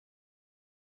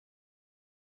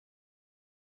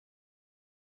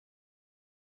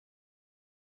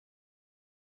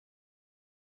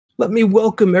Let me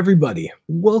welcome everybody.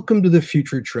 Welcome to the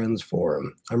Future Trends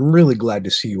Forum. I'm really glad to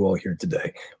see you all here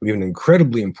today. We have an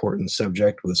incredibly important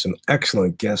subject with some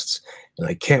excellent guests, and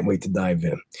I can't wait to dive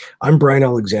in. I'm Bryan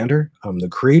Alexander. I'm the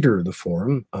creator of the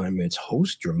forum. I'm its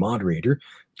host, your moderator,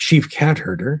 chief cat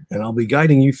herder, and I'll be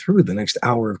guiding you through the next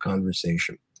hour of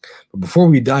conversation. But before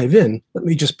we dive in, let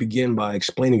me just begin by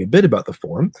explaining a bit about the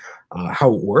forum,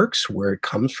 how it works, where it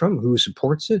comes from, who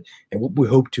supports it, and what we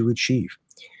hope to achieve.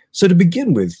 So to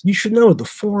begin with, you should know the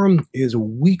forum is a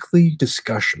weekly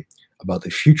discussion about the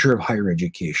future of higher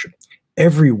education.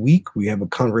 Every week, we have a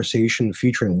conversation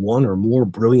featuring one or more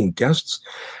brilliant guests,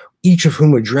 each of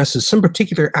whom addresses some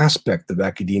particular aspect of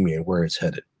academia and where it's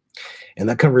headed. And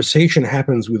that conversation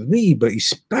happens with me, but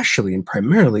especially and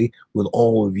primarily with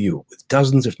all of you, with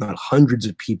dozens, if not hundreds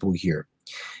of people here.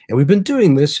 And we've been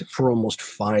doing this for almost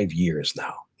 5 years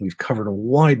now. We've covered a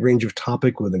wide range of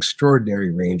topics with an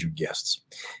extraordinary range of guests.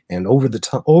 And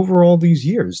over all these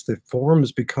years, the forum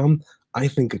has become, I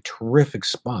think, a terrific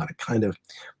spot, a kind of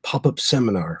pop-up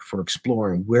seminar for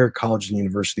exploring where colleges and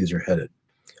universities are headed.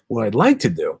 What I'd like to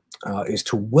do is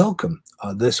to welcome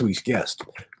this week's guest,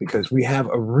 because we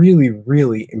have a really,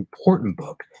 really important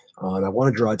book, and I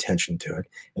want to draw attention to it.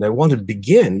 And I want to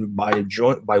begin by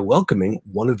welcoming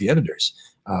one of the editors.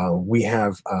 We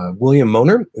have William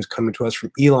Moner, who's coming to us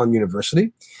from Elon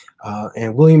University.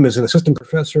 And William is an assistant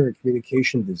professor in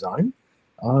communication design.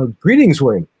 Greetings,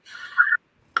 William.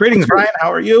 Greetings, Bryan.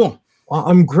 How are you?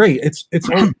 I'm great. It's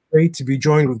always great to be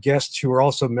joined with guests who are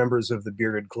also members of the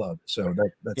Bearded Club. So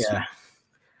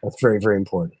that's very, very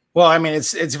important. Well, I mean,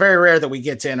 it's very rare that we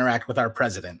get to interact with our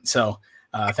president. So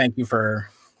thank you for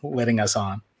letting us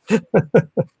on.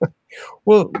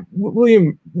 Well,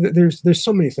 William, there's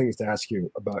so many things to ask you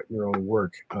about your own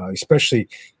work, especially,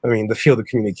 I mean, the field of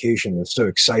communication is so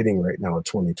exciting right now in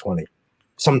 2020,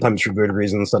 sometimes for good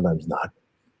reasons, sometimes not.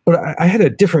 But I had a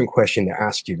different question to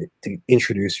ask you to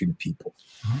introduce you to people.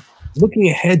 Looking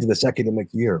ahead to this academic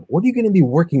year, what are you going to be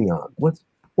working on? What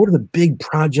are the big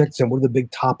projects and what are the big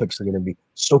topics that are going to be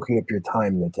soaking up your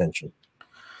time and attention?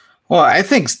 Well, I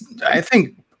think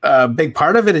a big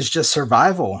part of it is just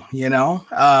survival, you know,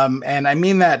 and I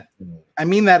mean that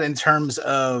in terms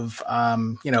of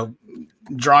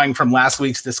drawing from last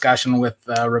week's discussion with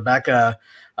Rebecca,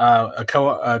 a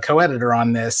co-editor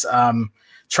on this.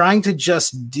 Trying to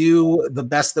just do the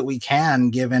best that we can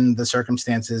given the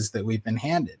circumstances that we've been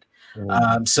handed.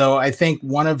 So I think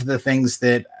one of the things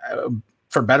that,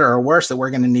 for better or worse, that we're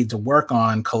going to need to work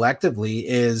on collectively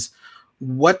is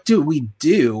what do we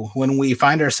do when we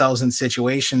find ourselves in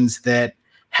situations that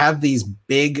have these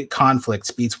big conflicts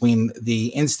between the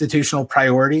institutional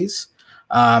priorities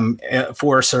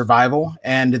for survival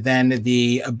and then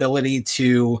the ability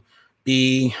to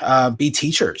be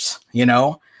teachers, you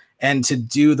know, and to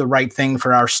do the right thing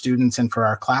for our students and for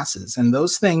our classes. And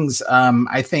those things,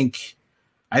 I think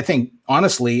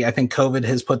honestly, COVID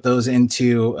has put those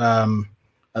into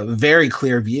a very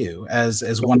clear view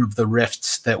as one of the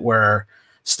rifts that we're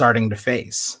starting to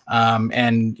face.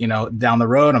 And, you know, down the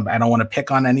road, I don't want to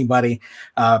pick on anybody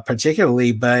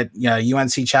particularly, but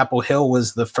UNC Chapel Hill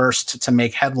was the first to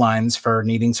make headlines for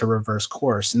needing to reverse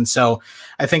course. And so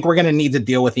I think we're going to need to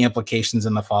deal with the implications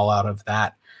and the fallout of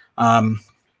that.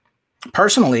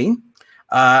 Personally,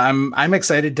 I'm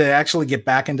excited to actually get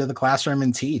back into the classroom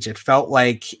and teach. It felt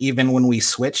like even when we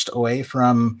switched away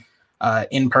from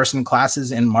in-person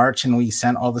classes in March and we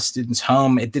sent all the students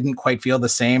home, it didn't quite feel the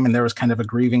same, and there was kind of a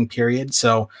grieving period.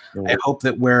 So I hope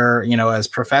that we're, you know, as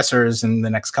professors in the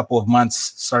next couple of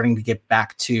months, starting to get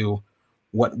back to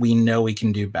what we know we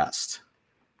can do best.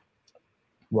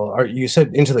 Well, you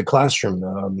said into the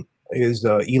classroom. Is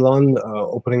Elon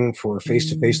opening for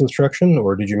face-to-face instruction,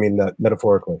 or did you mean that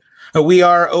metaphorically? We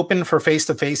are open for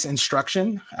face-to-face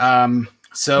instruction.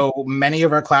 So many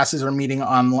of our classes are meeting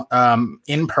on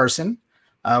in person.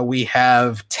 We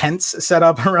have tents set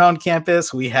up around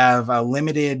campus. We have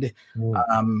limited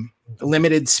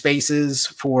spaces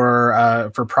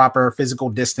for proper physical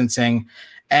distancing.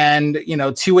 And, you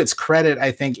know, to its credit,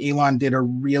 I think Elon did a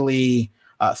really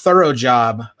thorough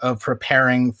job of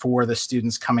preparing for the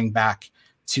students coming back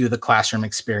to the classroom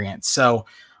experience. So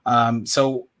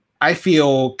I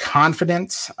feel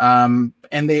confident. And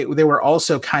they were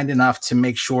also kind enough to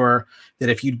make sure that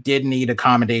if you did need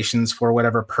accommodations for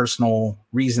whatever personal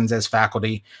reasons as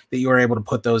faculty, that you were able to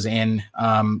put those in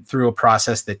through a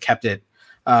process that kept it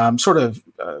outside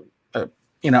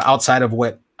of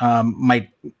what might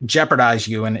jeopardize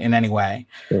you in any way,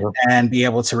 and be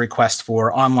able to request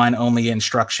for online only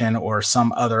instruction or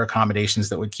some other accommodations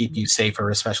that would keep you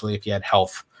safer, especially if you had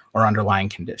health or underlying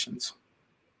conditions.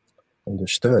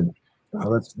 Understood.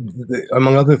 That's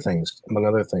among other things. Among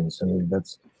other things, I mean,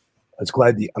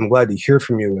 I'm glad to hear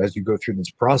from you as you go through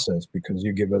this process, because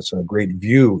you give us a great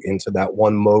view into that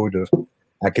one mode of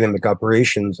academic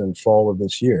operations in fall of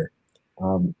this year.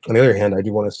 On the other hand, I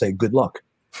do want to say good luck.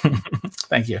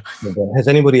 Thank you. Has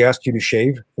anybody asked you to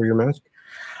shave for your mask?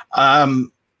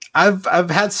 I've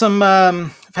had some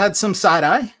side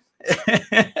eye,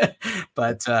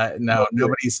 but no,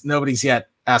 nobody's yet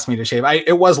asked me to shave.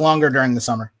 It was longer during the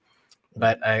summer,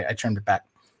 but I trimmed it back.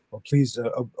 Well, please,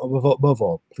 above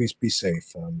all, please be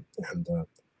safe, and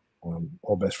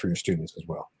all best for your students as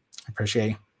well. I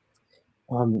appreciate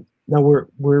you. Now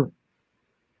we're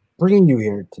bringing you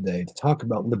here today to talk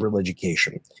about liberal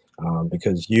education,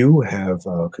 because you have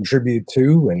contributed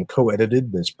to and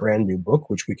co-edited this brand new book,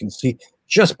 which we can see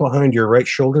just behind your right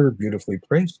shoulder, beautifully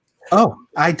praised. Oh,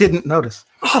 I didn't notice.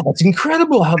 Oh, that's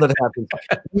incredible how that happens.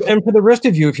 And for the rest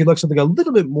of you, if you'd like something a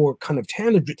little bit more kind of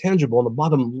tangible, on the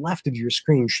bottom left of your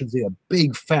screen should see a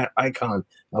big fat icon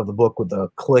of the book with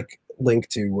a click link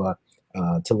to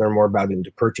learn more about it and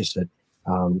to purchase it,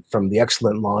 from the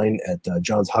excellent line at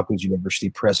Johns Hopkins University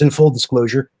Press. In full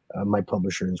disclosure, my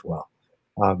publisher as well.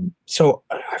 So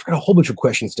I've got a whole bunch of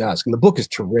questions to ask, and the book is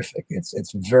terrific.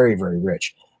 It's very, very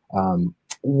rich.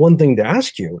 One thing to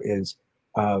ask you is,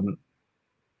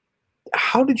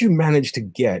 how did you manage to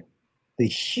get the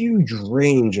huge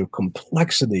range of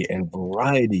complexity and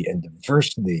variety and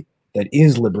diversity that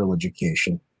is liberal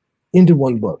education into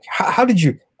one book? How did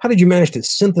you manage to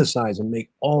synthesize and make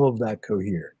all of that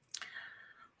cohere?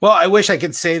 Well, I wish I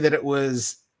could say that it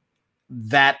was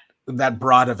that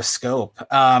broad of a scope.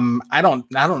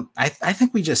 I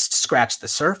think we just scratched the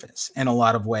surface in a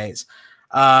lot of ways.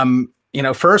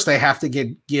 First I have to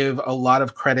give a lot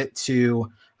of credit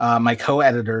to my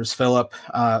co-editors, Philip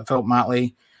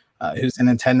Motley, who's in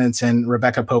attendance, and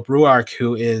Rebecca Pope-Ruark,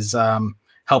 who is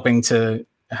helping to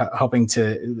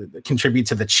contribute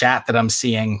to the chat that I'm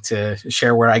seeing to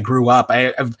share where I grew up.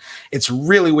 It's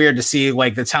really weird to see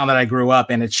like the town that I grew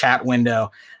up in a chat window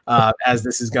as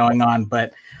this is going on.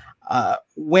 But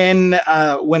when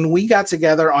we got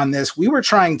together on this, we were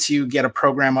trying to get a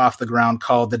program off the ground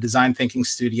called the Design Thinking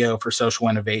Studio for Social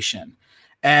Innovation.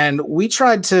 And we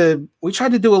tried to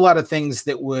do a lot of things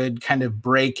that would kind of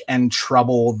break and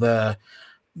trouble the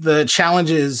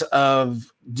challenges of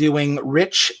doing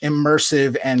rich,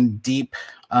 immersive, and deep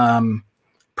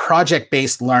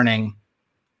project-based learning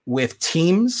with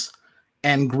teams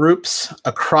and groups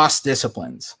across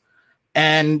disciplines.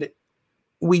 And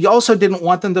we also didn't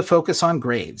want them to focus on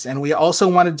grades. And we also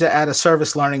wanted to add a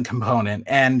service learning component.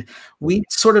 And we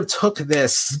sort of took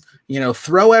this,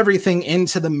 throw everything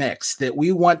into the mix that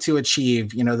we want to achieve,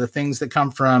 the things that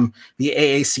come from the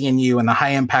AAC&U and the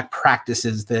high impact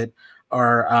practices that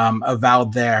are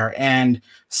avowed there, and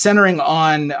centering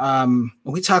on,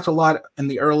 we talked a lot in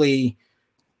the early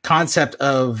concept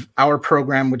of our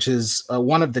program, which is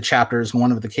one of the chapters and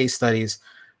one of the case studies,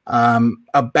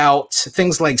 about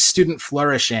things like student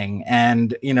flourishing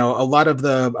and, a lot of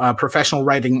the professional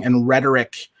writing and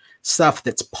rhetoric stuff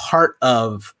that's part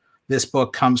of this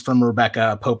book comes from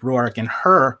Rebecca Pope-Ruark and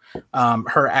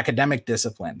her academic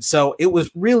discipline. So it was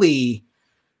really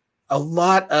a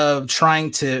lot of trying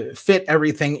to fit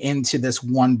everything into this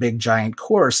one big giant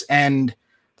course. And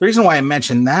the reason why I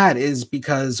mentioned that is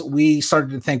because we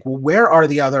started to think, well, where are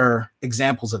the other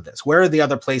examples of this? Where are the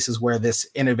other places where this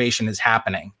innovation is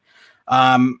happening?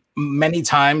 Many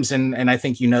times, and I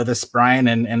think you know this, Brian,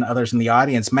 and others in the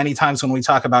audience, many times when we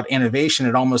talk about innovation,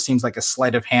 it almost seems like a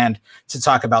sleight of hand to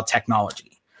talk about technology.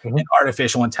 Mm-hmm. And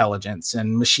artificial intelligence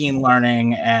and machine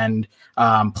learning and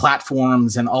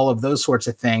platforms and all of those sorts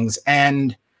of things.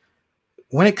 And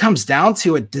when it comes down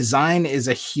to it, design is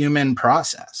a human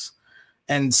process.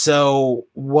 And so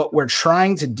what we're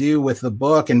trying to do with the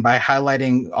book, and by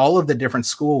highlighting all of the different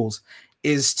schools,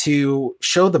 is to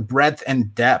show the breadth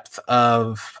and depth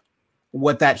of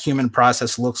what that human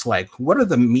process looks like. What do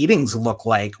the meetings look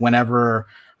like? Whenever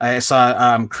I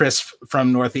saw Chris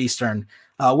from Northeastern,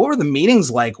 what were the meetings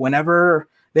like whenever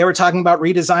they were talking about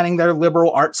redesigning their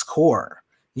liberal arts core?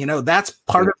 That's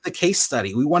part of the case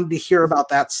study. We wanted to hear about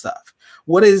that stuff.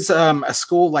 What is a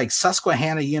school like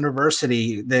Susquehanna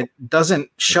University that doesn't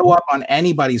show up on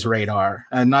anybody's radar?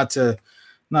 Not to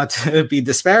be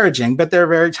disparaging, but they're a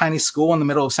very tiny school in the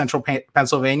middle of central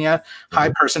Pennsylvania.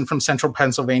 Hi, person from central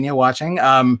Pennsylvania watching.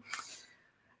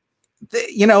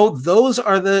 Those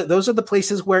are the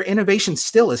places where innovation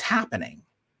still is happening,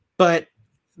 but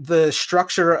the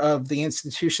structure of the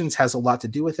institutions has a lot to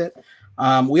do with it.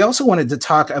 We also wanted to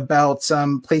talk about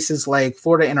some places like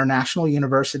Florida International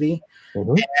University,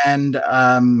 mm-hmm.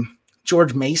 and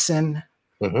George Mason,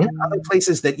 Mm-hmm. and other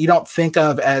places that you don't think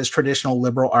of as traditional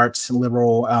liberal arts and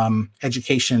liberal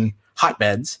education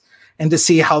hotbeds, and to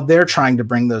see how they're trying to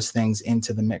bring those things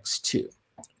into the mix too.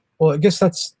 Well, I guess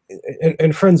that's,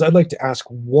 and friends, I'd like to ask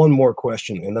one more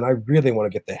question, and then I really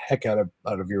want to get the heck out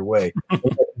of your way.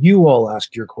 You all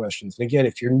ask your questions. And again,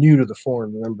 if you're new to the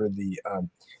forum, remember the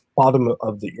bottom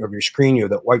of your screen, you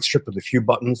have that white strip with a few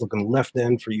buttons. Look on the left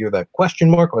end for either that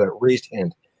question mark or that raised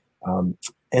hand.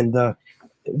 The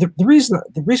reason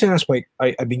I asked,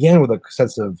 I began with a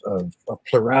sense of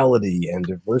plurality and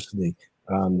diversity.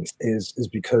 Is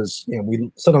because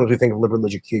sometimes we think of liberal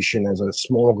education as a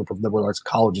small group of liberal arts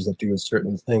colleges that do a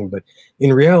certain thing, but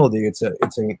in reality, it's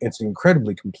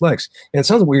incredibly complex. And it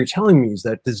sounds like what you're telling me is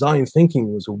that design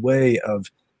thinking was a way of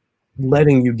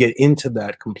letting you get into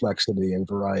that complexity and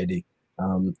variety,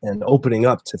 and opening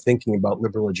up to thinking about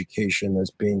liberal education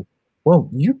as being, well,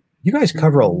 you guys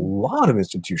cover a lot of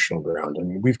institutional ground. I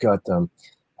mean, we've got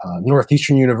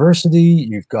Northeastern University,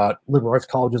 you've got liberal arts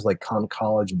colleges like Conn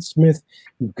College and Smith,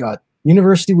 you've got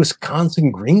University of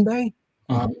Wisconsin, Green Bay.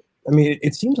 I mean,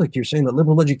 it seems like you're saying that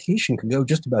liberal education can go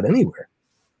just about anywhere.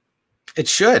 It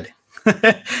should.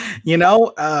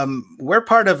 We're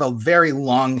part of a very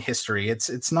long history.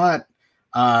 It's not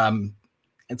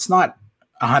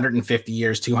 150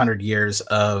 years, 200 years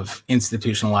of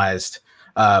institutionalized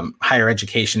higher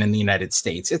education in the United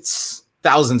States. It's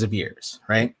thousands of years,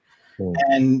 right?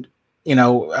 And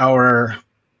our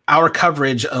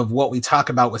coverage of what we talk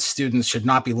about with students should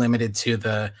not be limited to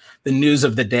the news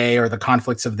of the day or the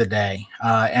conflicts of the day.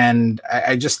 And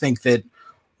I just think that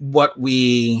what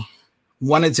we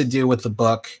wanted to do with the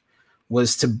book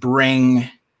was to bring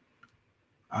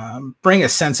a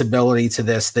sensibility to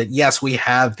this, that yes, we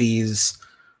have these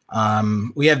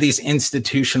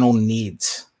institutional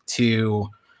needs to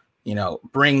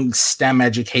bring STEM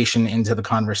education into the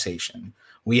conversation.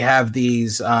 We have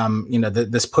these,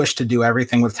 this push to do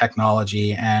everything with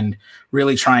technology and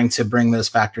really trying to bring those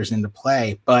factors into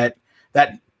play. But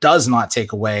that does not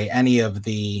take away any of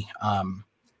the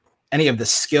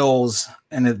skills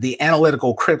and the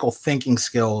analytical, critical thinking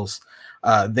skills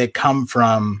that come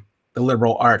from the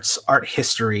liberal arts, art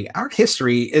history. Art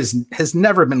history has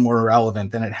never been more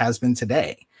relevant than it has been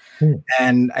today.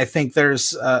 And I think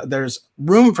there's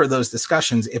room for those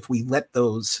discussions if we let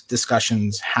those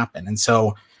discussions happen. And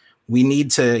so we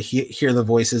need to hear the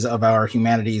voices of our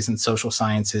humanities and social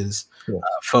sciences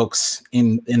folks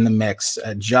in the mix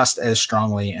just as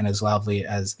strongly and as loudly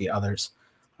as the others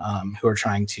who are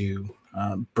trying to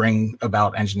bring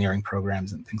about engineering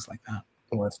programs and things like that.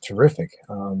 Well, that's terrific.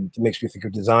 It makes me think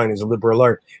of design as a liberal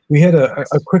art. We had a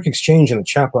quick exchange in the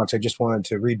chat box. I just wanted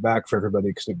to read back for everybody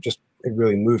because it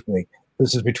really moved me.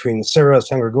 This is between Sarah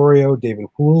Sangregorio, David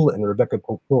Houle, and Rebecca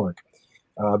Polk-Nork,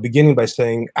 beginning by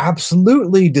saying,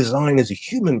 absolutely, design is a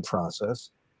human process.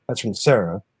 That's from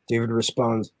Sarah. David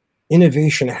responds,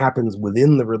 innovation happens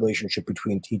within the relationship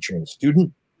between teacher and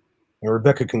student. And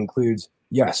Rebecca concludes,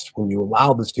 yes, when you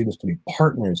allow the students to be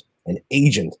partners and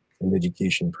agent in the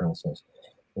education process,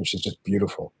 which is just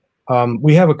beautiful.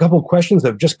 We have a couple of questions that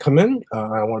have just come in.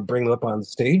 I want to bring them up on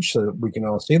stage so that we can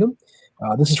all see them.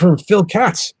 This is from Phil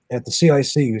Katz at the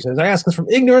CIC, who says, I ask this from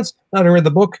ignorance, not having read the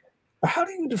book. How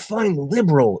do you define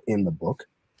liberal in the book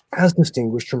as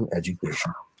distinguished from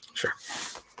education? Sure.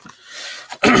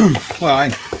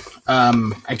 Well,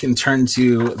 I can turn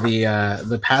to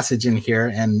the passage in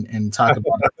here and talk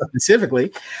about it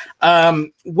specifically.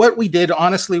 What we did,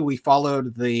 honestly, we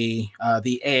followed the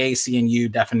AAC&U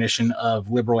definition of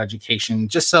liberal education,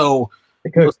 just so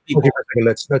people.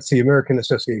 That's the American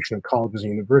Association of Colleges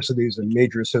and Universities, a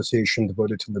major association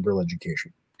devoted to liberal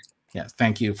education. Yes,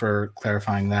 thank you for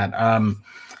clarifying that.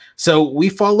 So we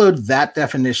followed that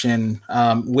definition,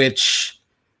 which,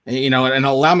 and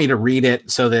allow me to read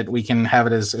it so that we can have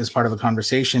it as part of the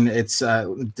conversation. It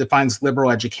defines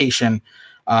liberal education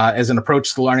as an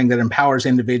approach to learning that empowers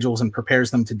individuals and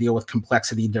prepares them to deal with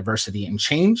complexity, diversity, and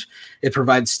change. It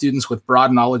provides students with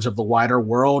broad knowledge of the wider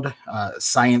world,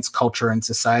 science, culture, and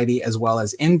society, as well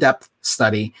as in-depth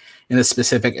study in a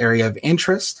specific area of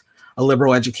interest. A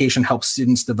liberal education helps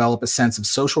students develop a sense of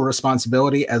social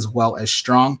responsibility, as well as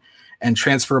strong and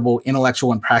transferable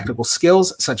intellectual and practical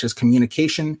skills such as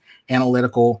communication,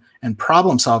 analytical, and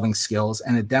problem-solving skills,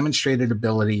 and a demonstrated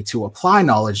ability to apply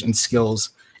knowledge and skills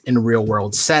in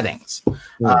real-world settings.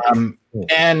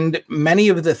 And many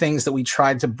of the things that we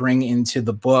tried to bring into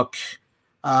the book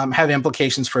have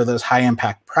implications for those high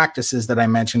impact practices that I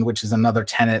mentioned, which is another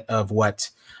tenet of what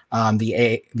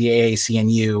the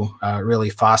AAC&U really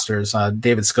fosters.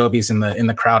 David Scobie's in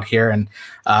the crowd here, and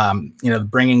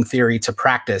bringing theory to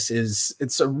practice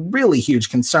it's a really huge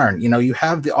concern. You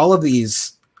have all of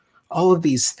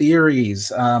these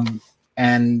theories,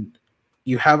 and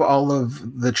you have all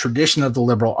of the tradition of the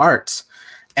liberal arts,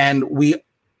 and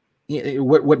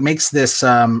what makes this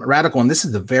radical, and this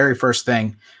is the very first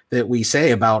thing that we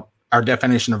say about our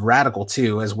definition of radical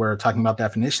too, as we're talking about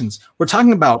definitions, we're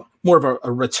talking about more of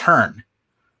a return.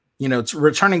 It's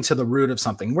returning to the root of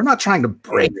something. We're not trying to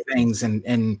break things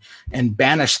and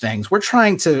banish things. We're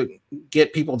trying to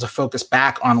get people to focus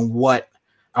back on what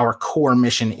our core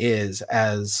mission is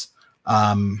as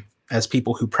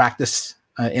people who practice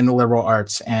in the liberal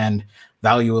arts and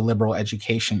value a liberal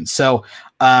education. So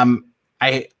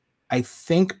I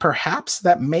think perhaps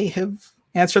that may have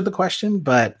answered the question,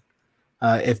 but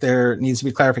if there needs to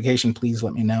be clarification, please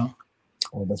let me know.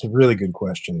 Oh, that's a really good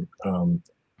question.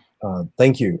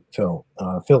 Thank you, Phil.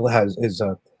 Phil is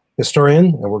a historian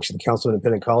and works at the Council of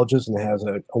Independent Colleges and has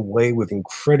a way with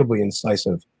incredibly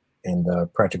incisive and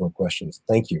practical questions.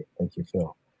 Thank you,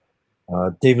 Phil.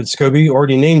 David Scobie,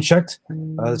 already name-checked,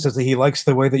 says that he likes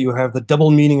the way that you have the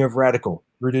double meaning of radical,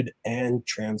 rooted and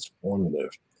transformative.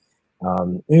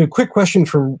 A quick question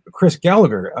from Chris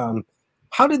Gallagher.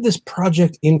 How did this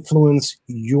project influence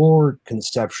your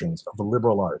conceptions of the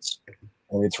liberal arts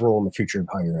and its role in the future of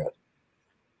higher ed?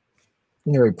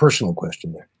 A very personal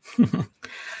question there.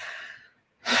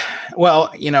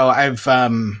 Well, I've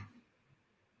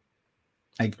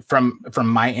from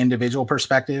my individual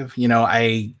perspective,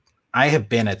 I have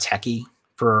been a techie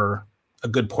for a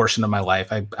good portion of my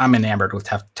life. I'm enamored with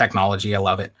technology. I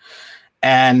love it.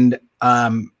 And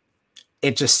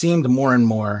it just seemed more and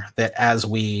more that as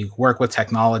we work with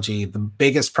technology, the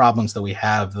biggest problems that we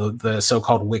have, the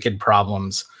so-called wicked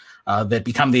problems that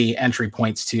become the entry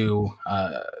points to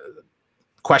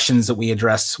questions that we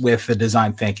address with the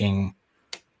design thinking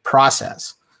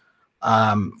process,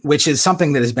 which is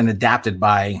something that has been adapted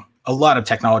by a lot of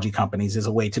technology companies as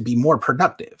a way to be more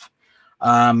productive.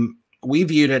 We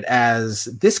viewed it as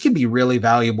this could be really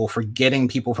valuable for getting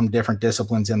people from different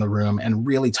disciplines in the room and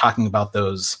really talking about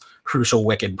those crucial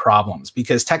wicked problems,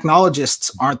 because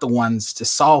technologists aren't the ones to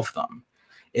solve them.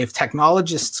 If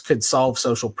technologists could solve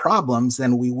social problems,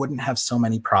 then we wouldn't have so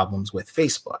many problems with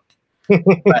Facebook.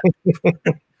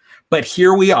 But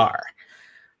here we are.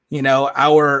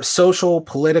 Our social,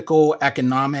 political,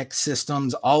 economic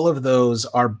systems, all of those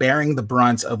are bearing the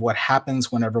brunt of what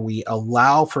happens whenever we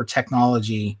allow for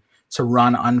technology to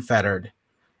run unfettered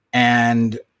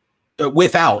and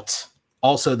without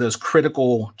also those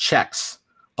critical checks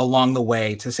along the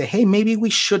way to say, hey, maybe we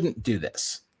shouldn't do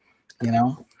this.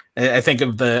 I think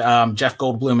of the Jeff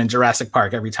Goldblum in Jurassic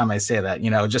Park every time I say that.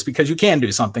 Just because you can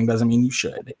do something doesn't mean you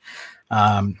should.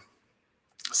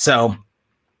 So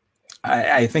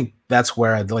I think that's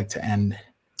where I'd like to end.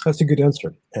 That's a good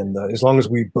answer. And as long as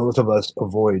both of us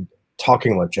avoid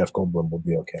talking like Jeff Goldblum, we'll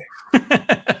be okay.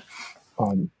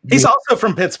 He's also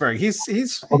from Pittsburgh.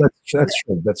 He's. Oh,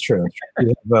 that's true.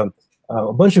 We have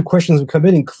a bunch of questions have come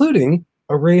in, including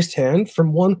a raised hand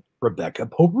from one Rebecca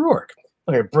Pope Rourke.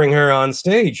 I'm going to bring her on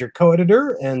stage. Your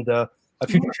co-editor and a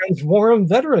future Transforum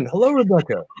veteran. Hello,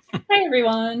 Rebecca. Hi,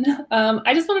 everyone.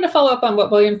 I just wanted to follow up on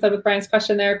what William said with Brian's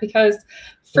question there, because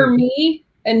for me,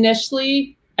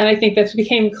 initially, and I think this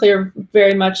became clear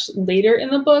very much later in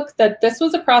the book, that this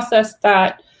was a process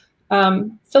that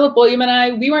Philip, William, and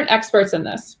I, we weren't experts in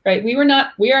this, right? We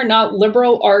are not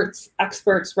liberal arts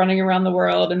experts running around the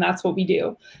world, and that's what we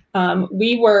do.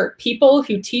 We were people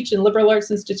who teach in liberal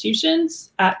arts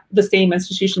institutions at the same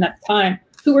institution at the time,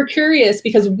 who were curious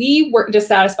because we were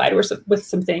dissatisfied with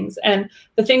some things. And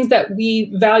the things that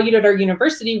we valued at our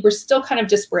university were still kind of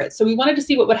disparate. So we wanted to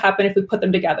see what would happen if we put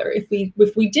them together. If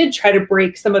we did try to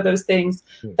break some of those things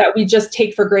that we just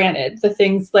take for granted, the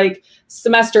things like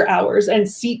semester hours and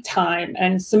seat time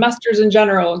and semesters in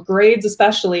general, grades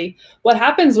especially, what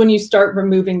happens when you start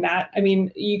removing that? I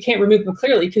mean, you can't remove them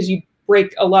clearly because you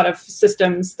break a lot of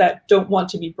systems that don't want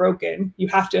to be broken. You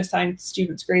have to assign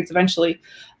students grades eventually.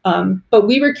 But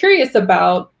we were curious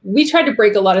we tried to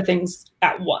break a lot of things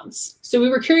at once. So we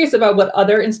were curious about what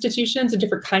other institutions and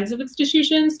different kinds of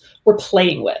institutions were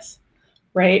playing with,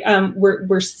 right?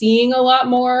 We're seeing a lot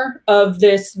more of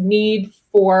this need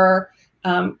for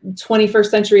 21st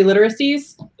century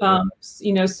literacies.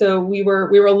 So we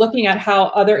were looking at how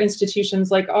other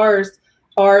institutions like ours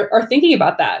are thinking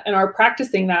about that and are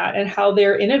practicing that and how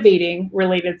they're innovating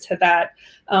related to that.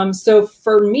 So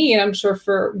for me, and I'm sure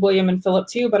for William and Philip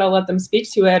too, but I'll let them speak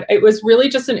to it, it was really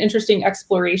just an interesting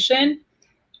exploration,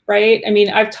 right? I mean,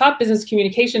 I've taught business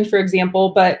communication, for example,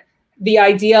 but the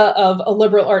idea of a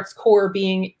liberal arts core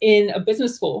being in a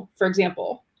business school, for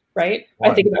example, right?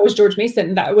 I think that was George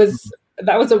Mason. That was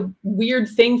a weird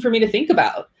thing for me to think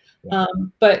about.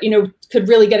 But, could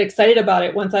really get excited about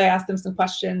it once I asked them some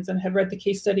questions and had read the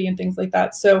case study and things like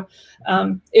that. So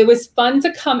it was fun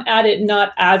to come at it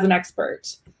not as an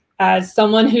expert, as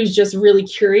someone who's just really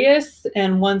curious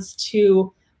and wants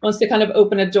to kind of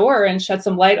open a door and shed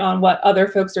some light on what other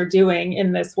folks are doing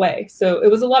in this way. So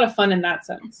it was a lot of fun in that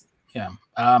sense. Yeah.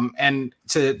 And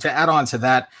to add on to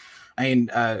that, I mean,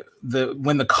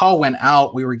 when the call went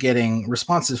out, we were getting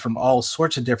responses from all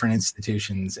sorts of different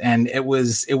institutions, and it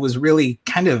was really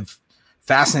kind of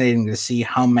fascinating to see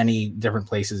how many different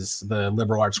places the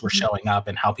liberal arts were showing up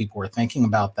and how people were thinking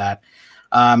about that.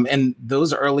 And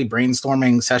those early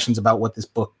brainstorming sessions about what this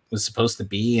book was supposed to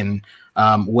be and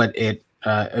what it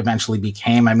eventually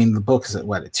became. I mean, the book is a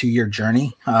 2-year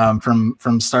journey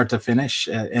from start to finish,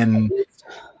 and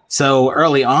so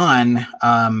early on.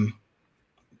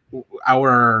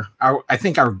 I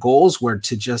think our goals were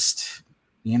to just,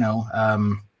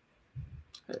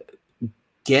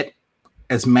 get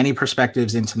as many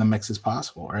perspectives into the mix as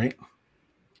possible, right?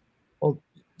 Well,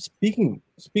 speaking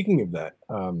of that,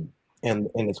 and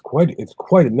it's quite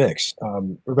a mix.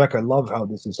 Rebecca, I love how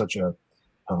this is such a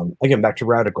again, back to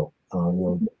radical,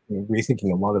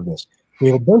 rethinking a lot of this. We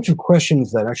have a bunch of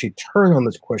questions that actually turn on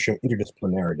this question of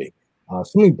interdisciplinarity.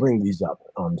 So let me bring these up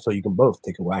so you can both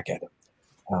take a whack at it.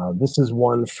 This is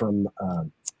one from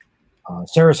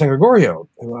Sarah San Gregorio,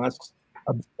 who asks,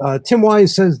 Tim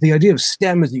Wise says the idea of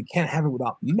STEM is you can't have it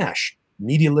without MESH,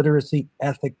 media literacy,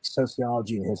 ethics,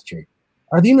 sociology, and history.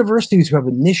 Are the universities who have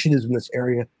initiatives in this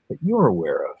area that you're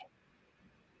aware of?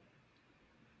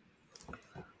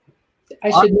 I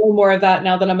should know more of that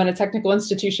now that I'm in a technical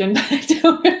institution, but I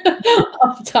don't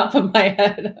off the top of my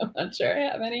head. I'm not sure I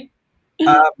have any.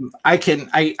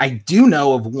 I do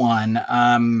know of one.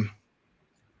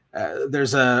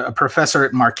 There's a professor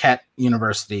at Marquette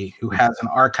University who has an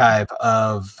archive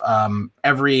of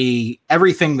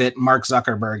everything that Mark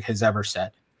Zuckerberg has ever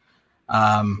said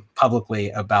publicly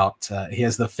about. He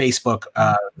has the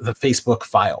Facebook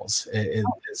files,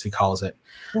 as he calls it.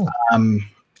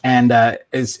 And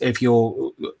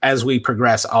as we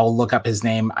progress, I'll look up his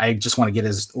name. I just want to get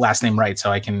his last name right so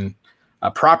I can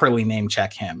properly name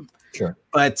check him. Sure.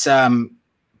 But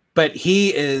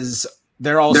he is.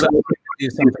 They're also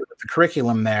producing the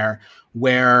curriculum there,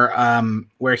 where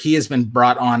he has been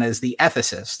brought on as the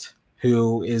ethicist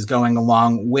who is going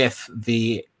along with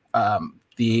the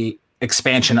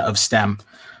expansion of STEM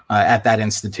at that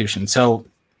institution. So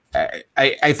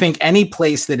I think any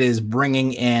place that is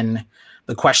bringing in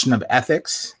the question of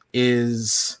ethics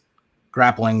is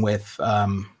grappling with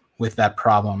that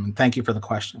problem. And thank you for the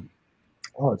question.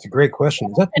 Oh, it's a great question.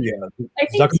 Is that the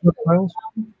Zuckerberg files?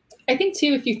 I think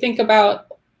too, if you think about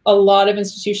a lot of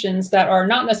institutions that are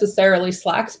not necessarily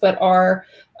slacks, but are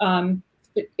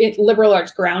liberal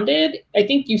arts grounded, I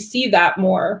think you see that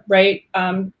more, right?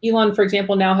 Elon, for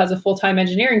example, now has a full-time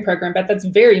engineering program, but that's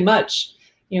very much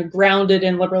grounded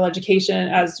in liberal education,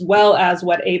 as well as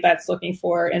what ABET's looking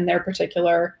for in their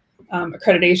particular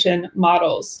accreditation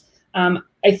models.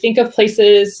 I think of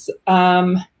places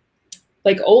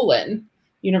like Olin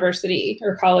University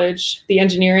or college, the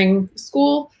engineering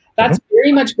school, that's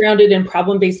very much grounded in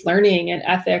problem-based learning and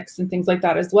ethics and things like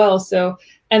that as well. So,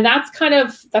 and that's kind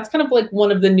of like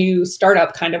one of the new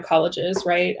startup kind of colleges,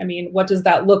 right? I mean, what does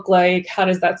that look like? How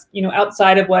does that,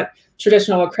 outside of what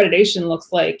traditional accreditation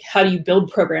looks like, how do you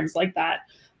build programs like that?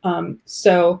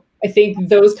 So I think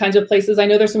those kinds of places, I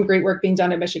know there's some great work being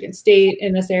done at Michigan State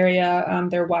in this area.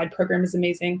 Their WIDE program is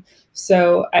amazing.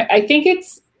 So I think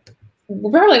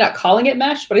we're probably not calling it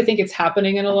MESH, but I think it's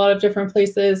happening in a lot of different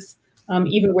places.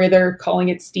 Even where they're calling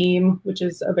it STEAM, which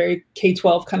is a very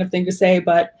K-12 kind of thing to say,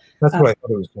 but that's what I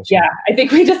thought it was. Yeah, I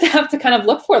think we just have to kind of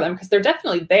look for them because they're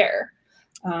definitely there.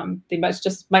 They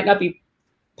might not be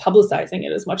publicizing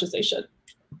it as much as they should.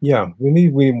 Yeah, we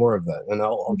need more of that, and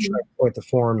I'll try to point the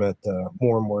forum at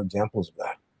more and more examples of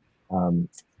that.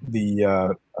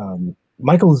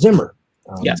 Michael Zimmer.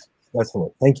 Yes, that's the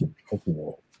one. Thank you.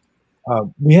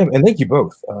 We have, and thank you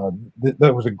both.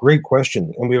 That was a great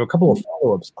question, and we have a couple of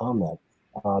follow-ups on that.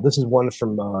 This is one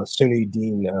from SUNY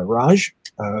Dean Raj,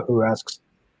 who asks,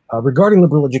 regarding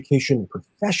liberal education and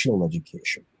professional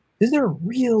education, is there a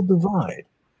real divide?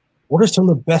 What are some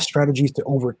of the best strategies to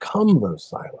overcome those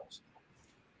silos?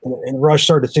 and Raj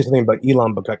started to say something about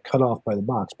Elon, but got cut off by the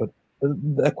box. But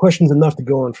that question's enough to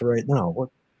go on for right now.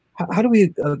 How do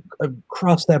we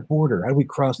cross that border? How do we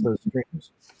cross those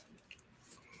streams?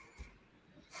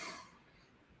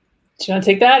 Do you want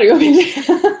to take that? Or you want me to?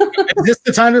 Is this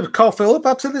the time to call Philip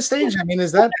up to the stage? I mean,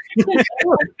 is that?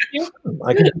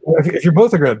 If you're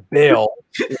both are going to bail,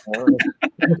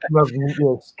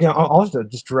 I'll have to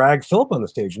just drag Philip on the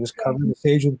stage and just cover the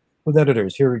stage with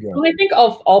editors. Here we go. Well, I think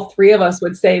all three of us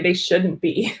would say they shouldn't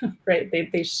be, right?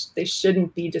 They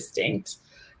shouldn't be distinct.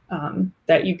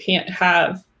 That you can't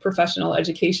have professional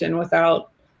education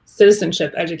without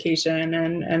citizenship education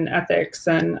and ethics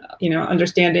and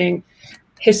understanding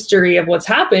history of what's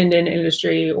happened in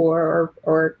industry or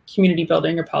community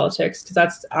building or politics, because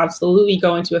that's absolutely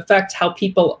going to affect how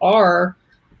people are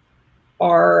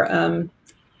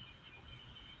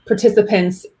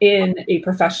participants in a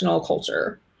professional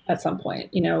culture at some point.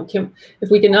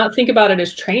 If we cannot think about it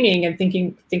as training and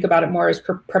think about it more as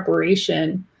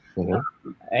preparation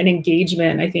and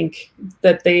engagement, I think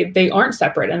that they aren't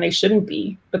separate and they shouldn't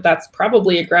be, but that's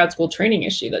probably a grad school training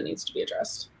issue that needs to be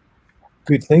addressed.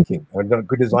 Good thinking.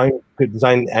 Good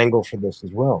design angle for this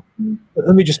as well.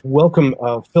 Let me just welcome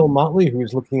Phil Motley,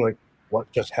 who's looking like, what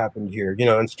just happened here?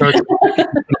 And starts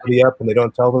somebody up and they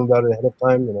don't tell them about it ahead of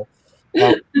time.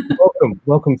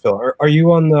 Welcome, Phil. Are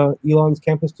you on Elon's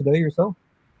campus today yourself?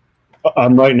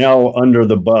 I'm right now under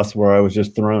the bus where I was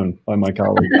just thrown by my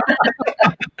colleague.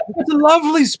 It's a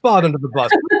lovely spot under the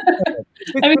bus.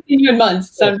 I haven't seen you in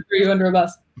months. So I'm sure you're under a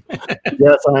bus.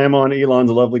 Yes, I am on Elon's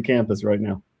lovely campus right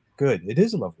now. Good. It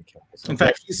is a lovely campus. In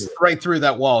fact, he's right through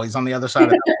that wall. He's on the other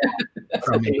side of that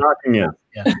from me. Knocking in.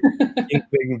 Yeah.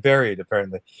 Being buried,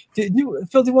 apparently. Phil,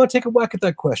 do you want to take a whack at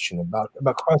that question about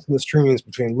crossing the streams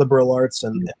between liberal arts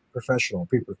and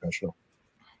pre-professional?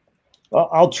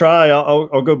 I'll try.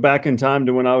 I'll go back in time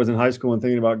to when I was in high school and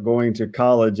thinking about going to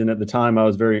college. And at the time, I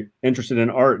was very interested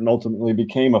in art and ultimately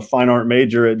became a fine art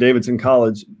major at Davidson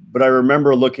College. But I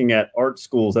remember looking at art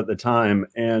schools at the time,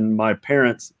 and my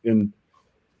parents, in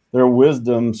their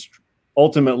wisdom,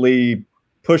 ultimately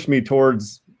pushed me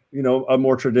towards, a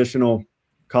more traditional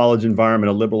college environment,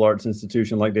 a liberal arts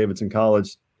institution like Davidson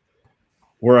College,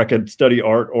 where I could study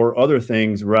art or other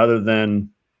things rather than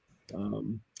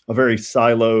a very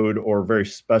siloed or very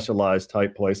specialized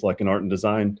type place like an art and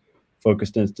design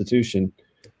focused institution.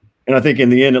 And I think in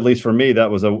the end, at least for me,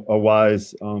 that was a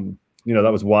wise,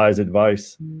 that was wise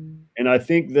advice. And I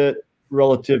think that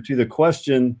relative to the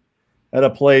question, at a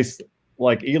place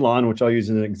like Elon, which I'll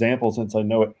use as an example since I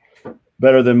know it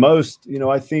better than most,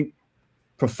 I think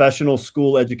professional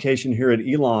school education here at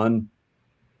Elon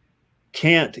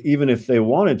can't, even if they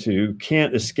wanted to,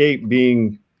 can't escape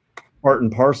being part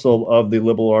and parcel of the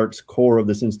liberal arts core of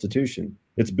this institution.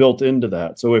 It's built into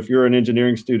that. So if you're an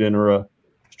engineering student or a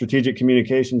strategic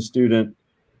communication student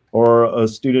or a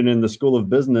student in the School of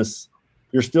Business,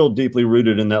 you're still deeply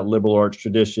rooted in that liberal arts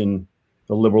tradition,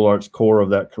 the liberal arts core of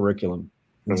that curriculum.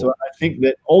 And so I think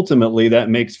that ultimately that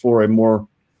makes for a more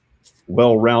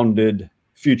well-rounded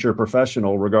future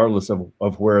professional, regardless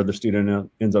of where the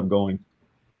student ends up going.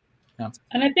 Yeah.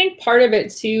 And I think part of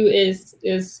it too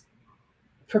is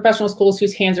professional schools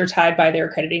whose hands are tied by their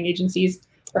accrediting agencies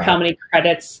or how many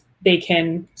credits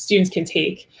students can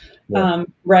take. Yeah.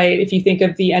 Right. If you think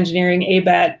of the engineering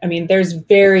ABET, I mean, there's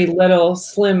very little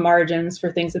slim margins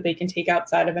for things that they can take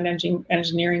outside of an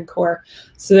engineering core.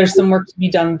 So there's some work to be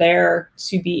done there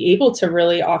to be able to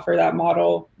really offer that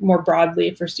model more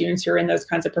broadly for students who are in those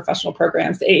kinds of professional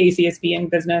programs, the AACSB in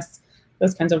business,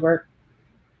 those kinds of work.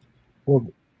 Well,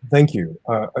 thank you.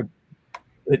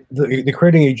 The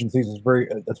accrediting agencies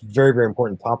that's a very, very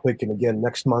important topic. And again,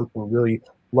 next month, we're really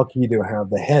lucky to have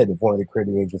the head of one of the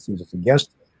accrediting agencies as a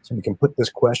guest, so we can put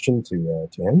this question to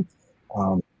him.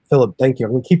 Philip, thank you.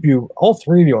 I'm going to keep all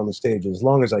three of you on the stage as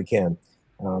long as I can,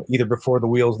 either before the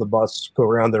wheels of the bus go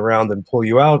round and around and pull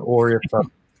you out, or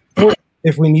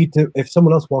if we need to, if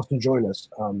someone else wants to join us,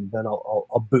 then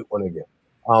I'll boot one of you.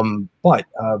 But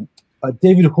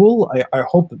David Houle, I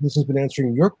hope that this has been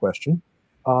answering your question.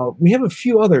 We have a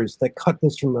few others that cut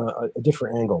this from a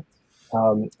different angle.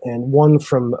 And one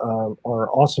from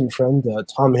our awesome friend,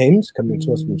 Tom Hames, coming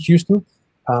to us from Houston,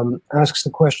 asks the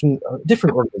question, a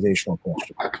different organizational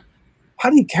question. How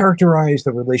do you characterize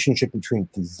the relationship between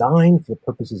design for the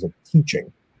purposes of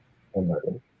teaching and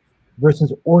learning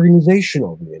versus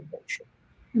organizational reinvention?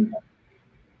 Mm-hmm.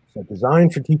 So design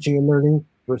for teaching and learning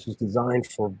versus design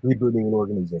for rebooting an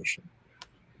organization.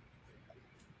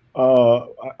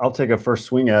 I'll take a first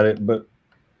swing at it, but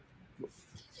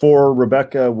for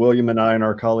Rebecca, William, and I, and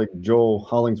our colleague Joel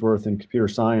Hollingsworth in computer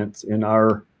science, in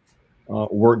our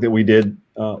work that we did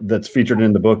that's featured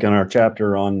in the book in our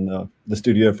chapter on the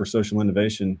Studio for Social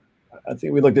Innovation, I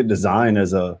think we looked at design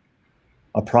as a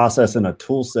process and a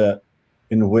tool set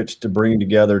in which to bring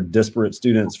together disparate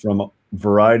students from a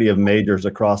variety of majors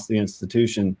across the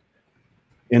institution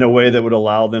in a way that would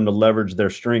allow them to leverage their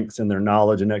strengths and their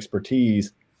knowledge and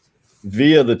expertise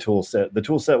via the tool set. The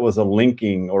tool set was a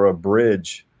linking or a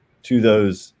bridge to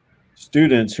those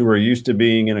students who are used to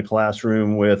being in a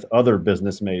classroom with other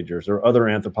business majors or other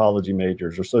anthropology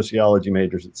majors or sociology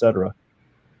majors, et cetera.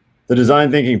 The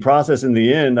design thinking process in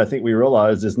the end, I think we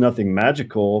realized, is nothing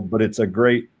magical, but it's a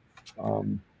great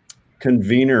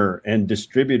convener and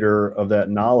distributor of that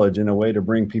knowledge in a way to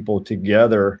bring people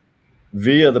together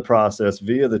via the process,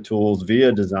 via the tools,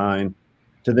 via design,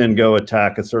 to then go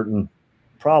attack a certain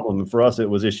problem. And for us, it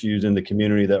was issues in the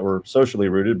community that were socially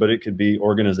rooted, but it could be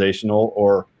organizational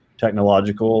or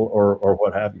technological or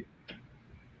what have you.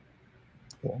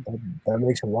 Yeah, that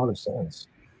makes a lot of sense.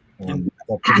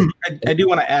 I do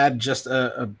want to add just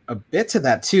a bit to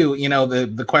that too. You know,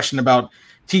 the question about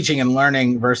teaching and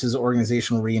learning versus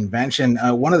organizational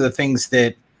reinvention. One of the things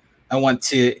that I want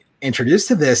to introduce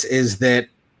to this is that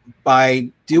by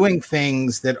doing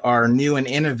things that are new and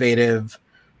innovative,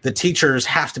 the teachers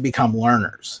have to become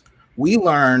learners. We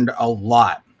learned a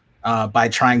lot by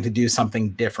trying to do something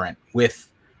different with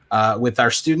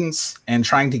our students and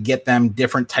trying to get them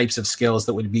different types of skills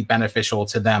that would be beneficial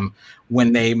to them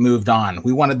when they moved on.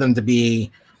 We wanted them to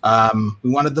be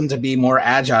more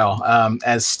agile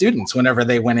as students whenever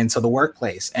they went into the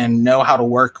workplace and know how to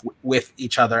work with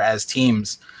each other as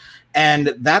teams.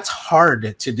 And that's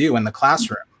hard to do in the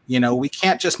classroom. You know, we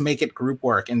can't just make it group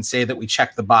work and say that we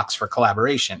check the box for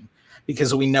collaboration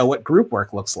because we know what group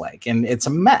work looks like and it's a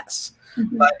mess.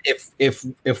 Mm-hmm. But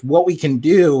if what we can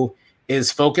do is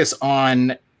focus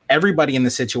on everybody in the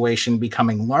situation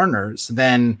becoming learners,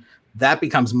 then that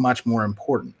becomes much more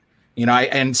important. You know,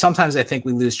 and sometimes I think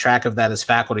we lose track of that as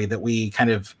faculty, that we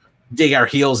kind of dig our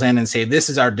heels in and say, this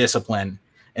is our discipline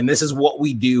and this is what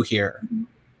we do here. Mm-hmm.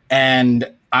 And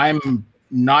I'm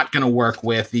not going to work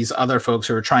with these other folks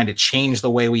who are trying to change the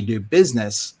way we do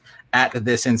business at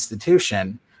this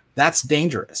institution. That's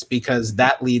dangerous because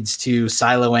that leads to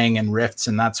siloing and rifts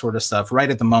and that sort of stuff right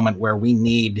at the moment where we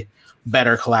need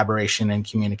better collaboration and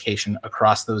communication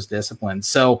across those disciplines.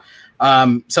 So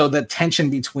the tension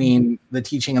between the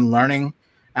teaching and learning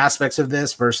aspects of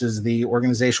this versus the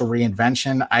organizational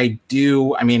reinvention, I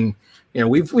mean, you know,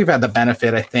 we've had the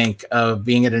benefit, I think, of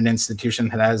being at an institution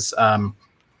that has,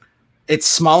 it's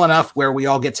small enough where we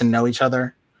all get to know each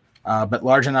other, but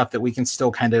large enough that we can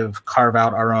still kind of carve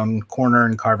out our own corner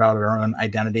and carve out our own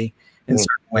identity in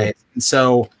certain ways. And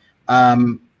so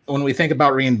when we think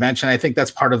about reinvention, I think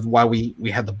that's part of why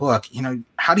we had the book. You know,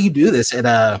 how do you do this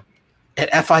at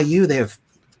FIU? They have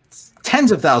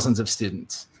tens of thousands of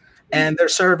students, and they're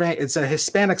serving. It's a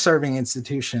Hispanic serving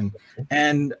institution,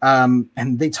 and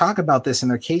they talk about this in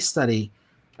their case study.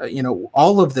 You know,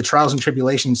 all of the trials and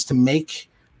tribulations to make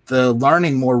the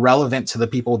learning more relevant to the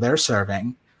people they're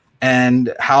serving,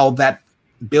 and how that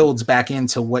builds back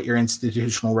into what your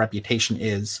institutional reputation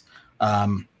is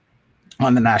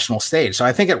on the national stage. So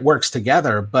I think it works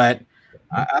together, but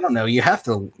I don't know, you have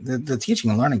to, the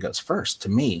teaching and learning goes first to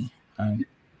me. And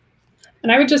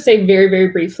I would just say very, very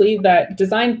briefly that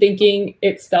design thinking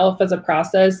itself as a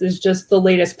process is just the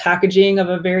latest packaging of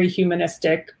a very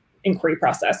humanistic inquiry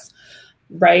process,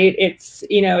 right? It's,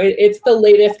 you know, it's the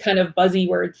latest kind of buzzy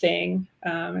word thing.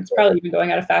 It's probably even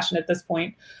going out of fashion at this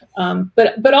point.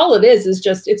 But all it is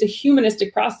just, it's a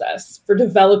humanistic process for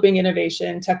developing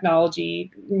innovation,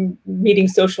 technology, meeting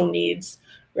social needs,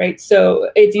 right?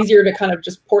 So it's easier to kind of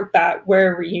just port that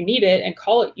wherever you need it and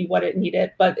call it what it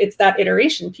needed, but it's that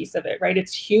iteration piece of it, right?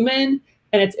 It's human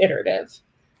and it's iterative.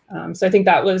 So I think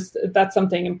that's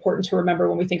something important to remember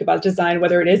when we think about design,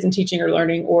 whether it is in teaching or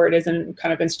learning, or it is in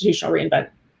kind of institutional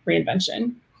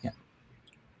reinvention. Yeah,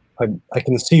 I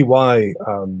can see why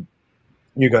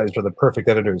you guys are the perfect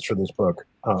editors for this book.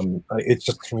 It's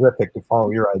just terrific to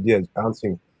follow your ideas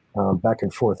bouncing back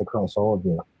and forth across all of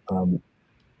you.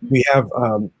 We have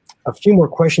a few more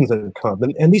questions that have come up,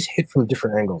 and these hit from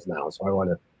different angles now. So I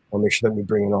want to make sure that we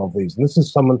bring in all of these. And this is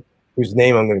someone whose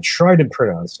name I'm going to try to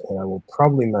pronounce, and I will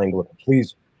probably mangle it.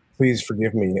 Please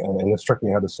forgive me and instruct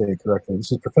me how to say it correctly.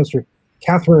 This is Professor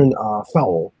Catherine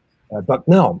Fowle at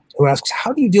Bucknell, who asks,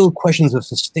 how do you deal with questions of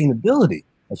sustainability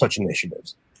of such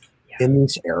initiatives in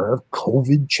this era of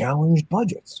COVID-challenged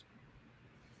budgets?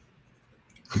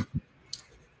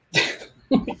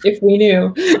 If we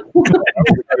knew.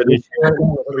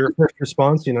 Your first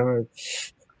response, you know.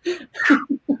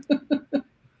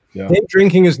 Yeah. Day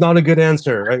drinking is not a good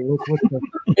answer, right?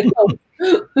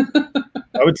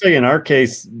 I would say in our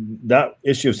case, that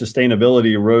issue of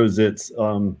sustainability rose its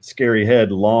scary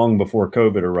head long before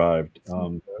COVID arrived,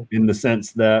 in the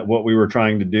sense that what we were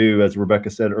trying to do, as Rebecca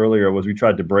said earlier, was we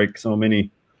tried to break so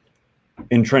many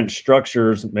entrenched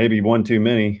structures, maybe one too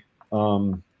many,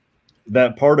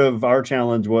 that part of our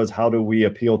challenge was how do we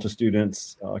appeal to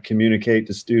students, communicate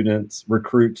to students,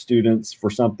 recruit students for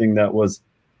something that was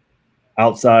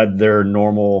outside their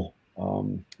normal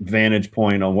vantage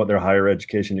point on what their higher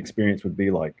education experience would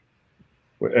be like.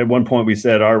 At one point we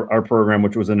said our program,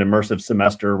 which was an immersive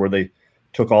semester where they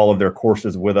took all of their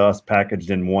courses with us packaged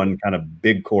in one kind of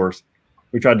big course,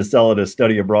 we tried to sell it as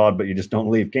study abroad, but you just don't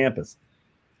leave campus.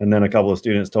 And then a couple of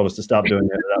students told us to stop doing it.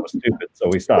 That was stupid, so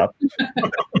we stopped.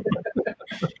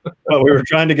 But we were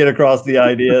trying to get across the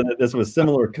idea that this was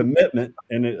similar commitment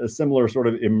and a similar sort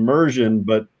of immersion,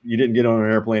 but you didn't get on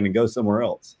an airplane and go somewhere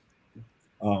else.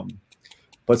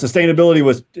 But sustainability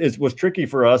was tricky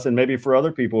for us and maybe for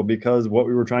other people because what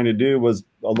we were trying to do was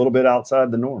a little bit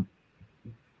outside the norm.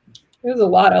 It was a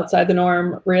lot outside the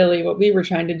norm, really, what we were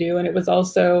trying to do. And it was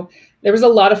also, there was a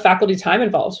lot of faculty time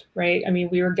involved, right? I mean,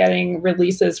 we were getting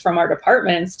releases from our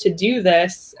departments to do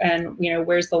this. And, you know,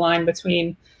 where's the line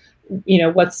between, you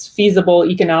know, what's feasible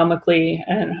economically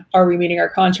and are we meeting our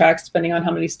contracts depending on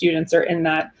how many students are in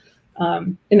that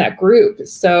group.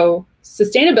 So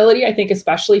sustainability, I think,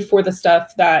 especially for the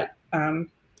stuff that,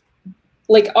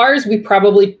 like ours, we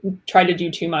probably try to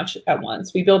do too much at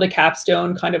once. We build a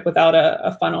capstone kind of without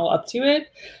a funnel up to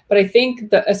it. But I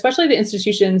think that especially the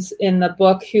institutions in the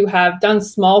book who have done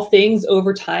small things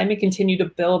over time and continue to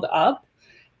build up,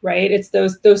 right? It's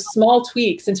those small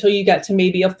tweaks until you get to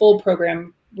maybe a full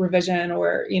program revision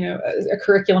or, you know, a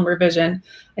curriculum revision.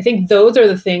 I think those are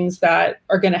the things that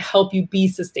are going to help you be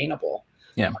sustainable.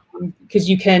 Yeah. Because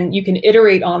you can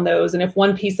iterate on those. And if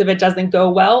one piece of it doesn't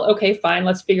go well, okay, fine,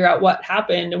 let's figure out what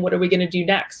happened and what are we going to do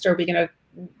next? Are we going to,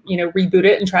 you know, reboot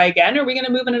it and try again? Or are we going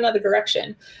to move in another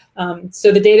direction?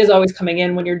 So the data is always coming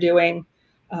in when you're doing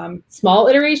small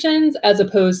iterations as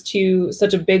opposed to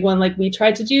such a big one like we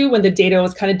tried to do when the data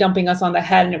was kind of dumping us on the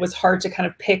head and it was hard to kind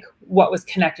of pick what was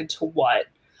connected to what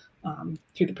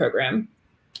through the program.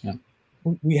 Yeah.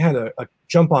 We had a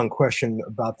jump-on question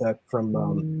about that from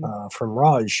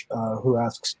Raj, who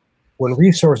asks, when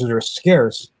resources are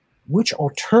scarce, which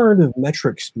alternative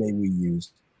metrics may we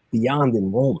use beyond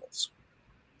enrollments?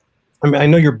 I mean, I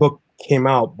know your book came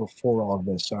out before all of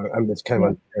this, so it's kind of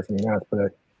unfair for me to ask,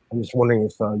 but I'm just wondering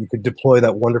if you could deploy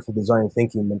that wonderful design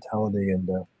thinking mentality and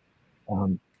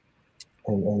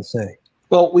say.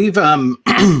 Well, we've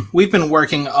been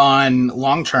working on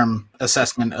long-term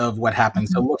assessment of what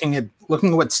happens. So looking at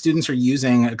what students are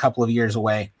using a couple of years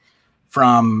away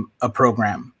from a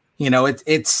program. You know,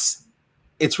 it's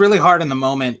really hard in the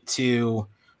moment to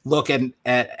look at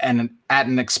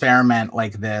an experiment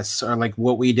like this or like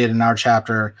what we did in our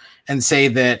chapter and say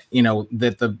that, you know,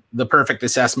 that the perfect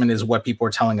assessment is what people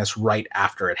are telling us right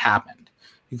after it happened,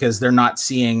 because they're not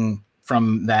seeing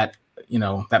from that, you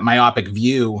know, that myopic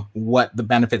view what the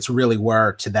benefits really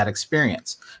were to that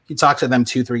experience. If you talk to them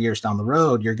 2-3 years down the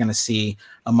road, you're going to see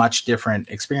a much different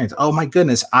experience. Oh my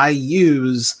goodness, I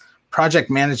use project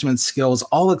management skills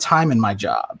all the time in my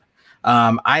job.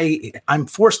 I'm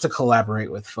forced to collaborate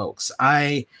with folks.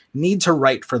 I need to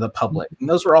write for the public. And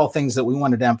those were all things that we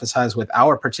wanted to emphasize with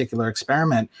our particular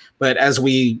experiment. But as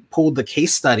we pulled the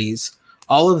case studies,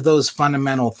 all of those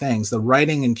fundamental things, the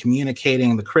writing and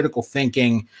communicating, the critical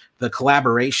thinking, the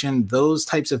collaboration, those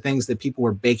types of things that people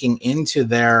were baking into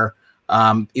their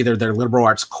either their liberal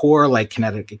arts core, like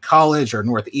Connecticut College or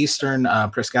Northeastern.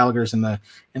 Chris Gallagher's in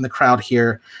the crowd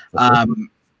here,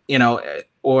 you know,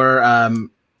 or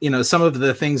you know, some of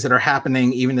the things that are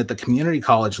happening even at the community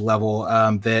college level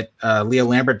that Leah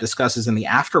Lambert discusses in the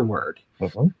afterword.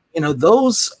 You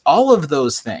know, all of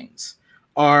those things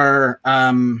are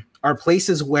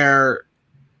places where,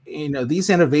 you know, these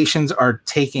innovations are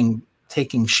taking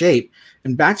shape.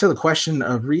 And back to the question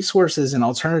of resources and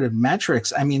alternative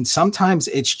metrics, I mean, sometimes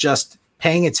it's just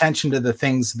paying attention to the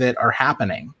things that are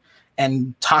happening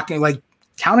and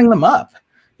counting them up,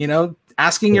 you know,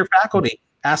 asking your faculty,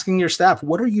 asking your staff,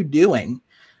 what are you doing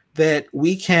that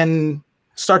we can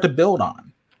start to build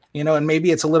on, you know, and maybe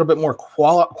it's a little bit more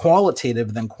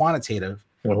qualitative than quantitative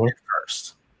at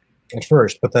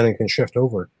first, but then it can shift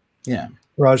over. Yeah.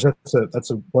 Raj, that's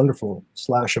a wonderful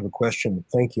slash of a question.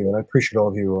 Thank you. And I appreciate all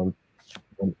of you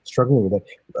struggling with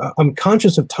that. I'm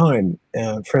conscious of time,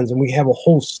 friends, and we have a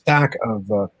whole stack of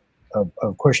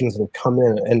questions that have come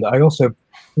in. And I also,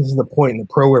 this is the point in the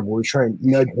program where we try and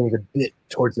nudge things a bit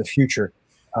towards the future.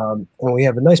 And we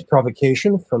have a nice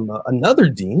provocation from another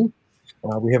dean.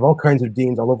 We have all kinds of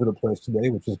deans all over the place today,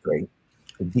 which is great.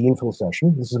 The dean for the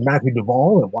session. This is Matthew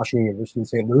Duvall at Washington University in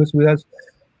St. Louis, who has,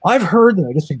 I've heard, and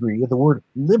I disagree, that the word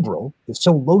liberal is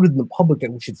so loaded in the public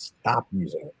that we should stop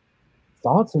using it.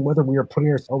 Thoughts on whether we are putting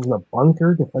ourselves in a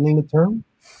bunker defending the term?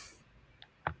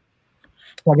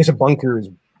 Well, I guess a bunker is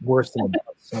worse than a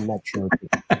bus. I'm not sure.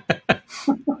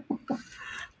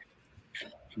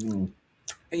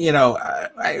 You know,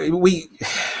 we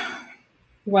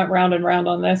went round and round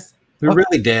on this. We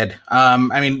really did.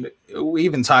 I mean, we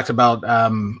even talked about,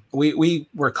 we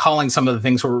were calling some of the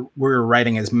things we were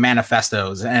writing as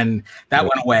manifestos, and that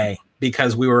went away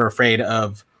because we were afraid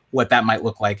of what that might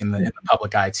look like in the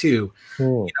public eye too. You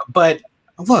know, but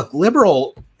look,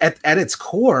 liberal at its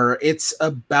core, it's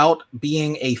about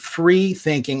being a free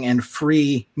thinking and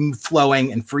free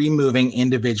flowing and free moving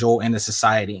individual in a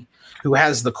society who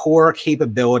has the core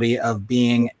capability of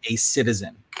being a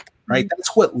citizen, right?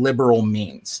 That's what liberal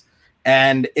means.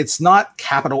 And it's not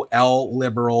capital L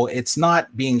liberal. It's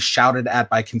not being shouted at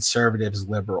by conservatives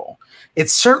liberal.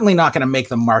 It's certainly not going to make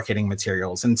the marketing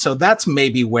materials. And so that's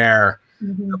maybe where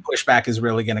the pushback is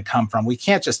really going to come from. We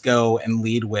can't just go and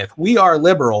lead with, we are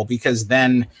liberal, because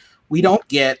then we don't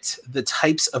get the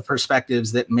types of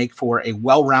perspectives that make for a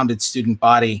well-rounded student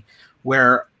body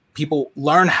where people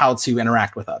learn how to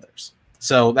interact with others.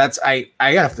 So that's, I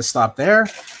have to stop there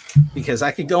because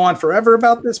I could go on forever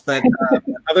about this, but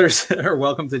others are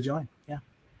welcome to join. Yeah.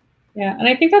 Yeah. And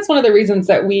I think that's one of the reasons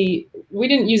that we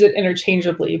didn't use it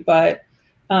interchangeably, but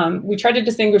we tried to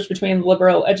distinguish between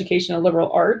liberal education and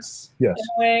liberal arts in a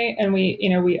way. And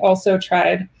we also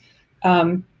tried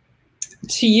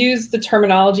to use the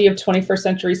terminology of 21st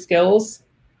century skills,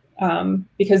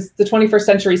 because the 21st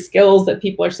century skills that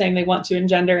people are saying they want to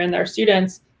engender in their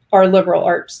students are liberal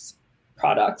arts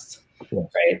products,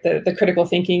 right? The critical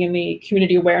thinking and the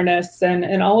community awareness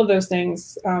and all of those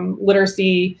things,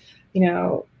 literacy,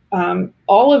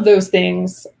 all of those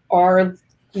things are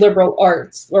liberal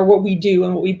arts, or what we do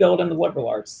and what we build in the liberal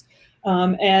arts.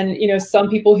 And some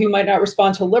people who might not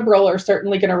respond to liberal are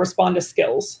certainly going to respond to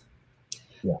skills.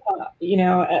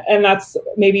 And that's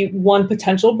maybe one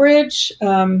potential bridge.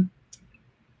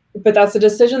 But that's a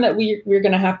decision that we're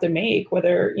going to have to make,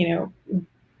 whether,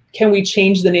 can we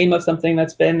change the name of something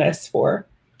that's been this for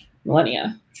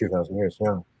millennia? 2,000 years,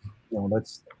 yeah.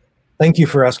 Thank you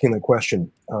for asking the question.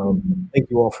 Thank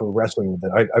you all for wrestling with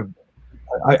it.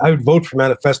 I would vote for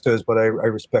manifestos, but I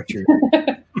respect your.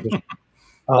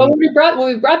 Well, when we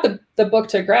brought the book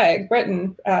to Greg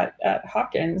Britton at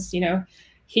Hopkins,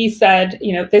 he said,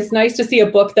 it's nice to see a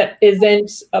book that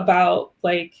isn't about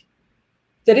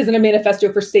that isn't a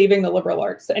manifesto for saving the liberal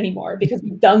arts anymore, because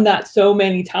we've done that so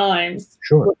many times.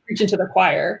 Sure. We're preaching to the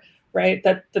choir, right?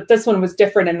 That this one was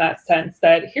different in that sense,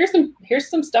 that here's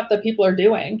some stuff that people are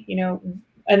doing,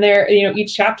 and there,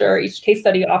 each chapter, each case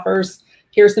study offers,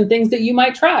 here's some things that you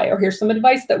might try, or here's some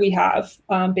advice that we have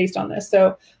based on this.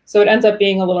 So it ends up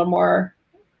being a little more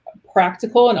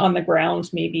practical and on the ground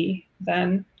maybe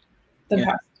than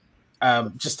past.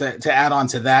 Just to add on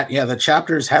to that, the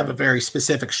chapters have a very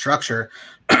specific structure.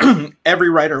 Every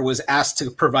writer was asked to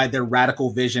provide their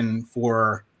radical vision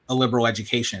for a liberal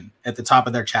education at the top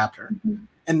of their chapter.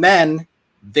 And then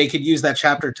they could use that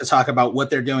chapter to talk about what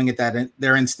they're doing at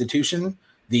their institution,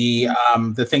 the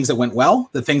things that went well,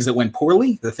 the things that went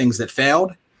poorly, the things that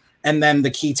failed, and then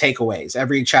the key takeaways.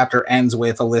 Every chapter ends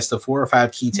with a list of 4 or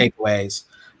 5 key takeaways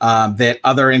that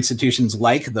other institutions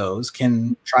like those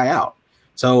can try out.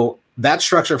 So that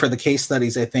structure for the case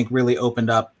studies, I think, really opened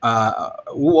up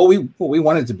what we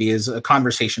wanted to be is a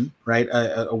conversation, right?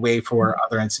 A way for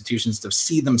other institutions to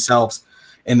see themselves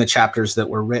in the chapters that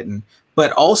were written.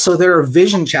 But also there are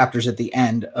vision chapters at the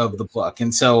end of the book.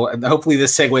 And so hopefully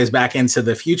this segues back into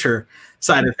the future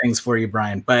side of things for you,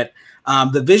 Bryan. But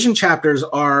the vision chapters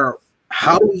are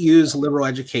how to use liberal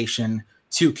education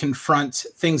to confront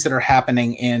things that are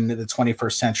happening in the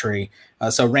 21st century.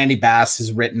 So Randy Bass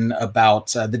has written about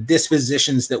the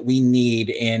dispositions that we need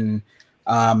in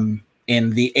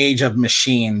the age of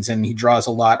machines, and he draws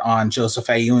a lot on Joseph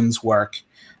Aoun's work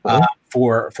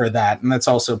for that, and that's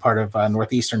also part of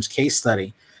Northeastern's case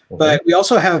study. But we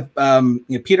also have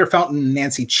Peter Fountain and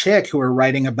Nancy Chick, who are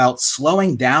writing about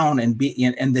slowing down and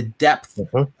the depth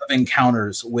of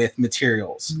encounters with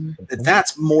materials.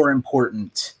 That's more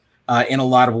important in a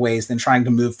lot of ways than trying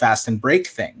to move fast and break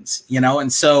things,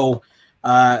 and so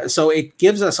it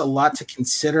gives us a lot to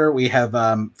consider. We have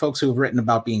folks who have written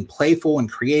about being playful and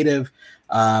creative,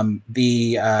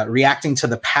 reacting to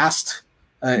the past.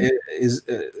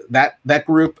 That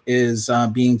group is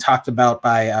being talked about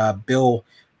by Bill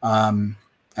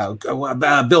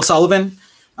Bill Sullivan,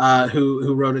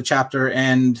 who wrote a chapter,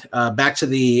 and back to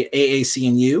the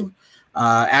AAC&U,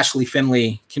 Ashley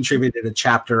Finley contributed a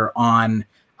chapter on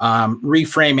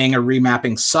reframing or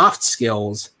remapping soft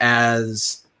skills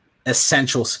as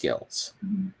essential skills,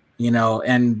 you know,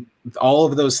 and all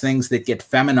of those things that get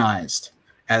feminized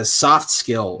as soft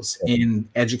skills in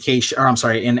education, or I'm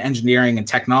sorry, in engineering and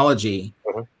technology,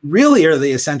 really are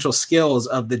the essential skills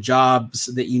of the jobs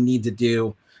that you need to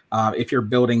do if you're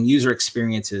building user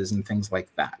experiences and things like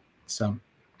that. So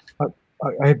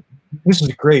this is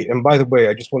great. And by the way,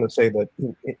 I just want to say that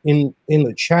in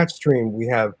the chat stream, we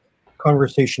have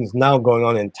conversations now going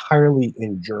on entirely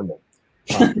in German.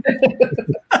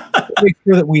 Make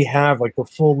sure that we have like the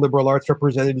full liberal arts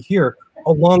represented here,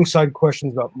 alongside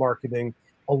questions about marketing,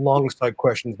 alongside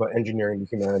questions about engineering and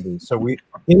humanities. So we,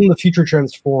 in the Future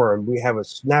Trends Forum, we have a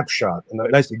snapshot and a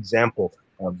nice example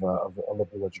of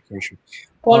liberal education.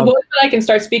 Well, and I can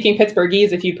start speaking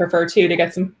Pittsburghese if you prefer to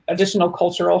get some additional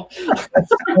cultural.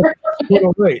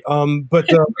 Right. But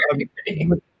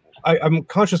I'm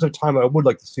conscious of time. I would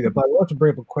like to see that, but I want to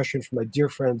bring up a question from my dear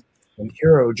friend and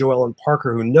hero, Joellen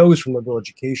Parker, who knows from liberal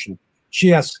education.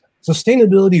 She asks,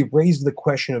 sustainability raises the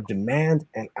question of demand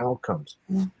and outcomes.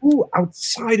 Who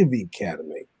outside of the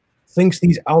academy thinks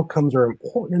these outcomes are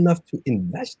important enough to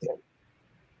invest in?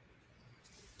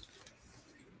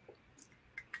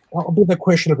 I'll put that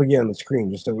question up again on the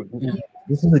screen, just so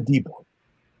this is a deep one.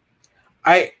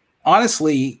 I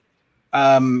honestly,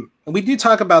 we do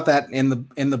talk about that in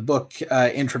the book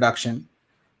introduction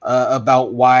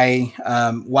about why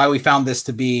we found this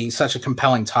to be such a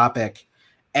compelling topic.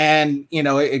 And, you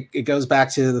know, it goes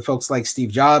back to the folks like Steve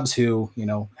Jobs, who, you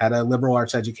know, had a liberal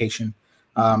arts education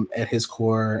at his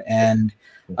core, and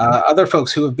other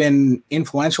folks who have been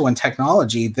influential in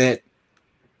technology that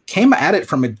came at it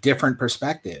from a different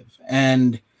perspective.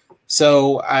 And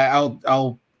so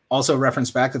I'll also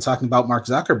reference back to talking about Mark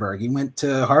Zuckerberg. He went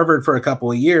to Harvard for a couple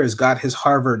of years, got his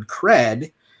Harvard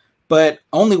cred, but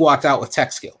only walked out with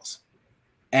tech skills.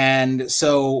 And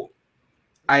so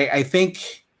I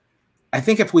think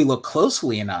if we look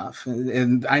closely enough,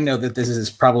 and I know that this is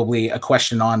probably a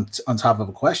question on top of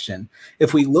a question,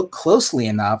 if we look closely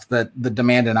enough, that the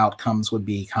demand and outcomes would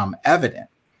become evident.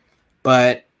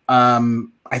 But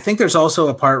I think there's also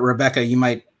a part, Rebecca, you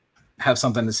might have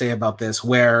something to say about this,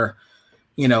 where,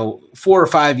 you know, 4 or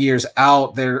 5 years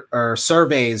out, there are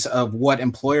surveys of what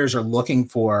employers are looking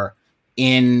for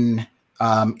in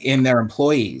their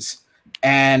employees.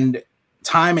 And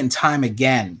time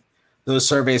again, those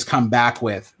surveys come back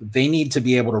with, they need to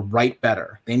be able to write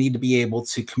better. They need to be able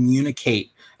to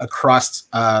communicate across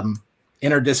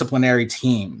interdisciplinary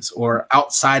teams or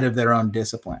outside of their own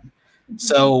discipline.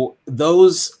 So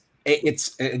those,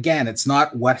 it's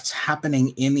not what's happening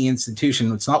in the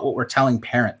institution. It's not what we're telling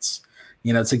parents,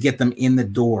 you know, to get them in the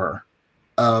door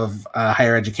of a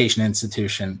higher education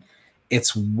institution.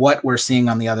 It's what we're seeing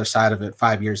on the other side of it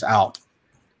 5 years out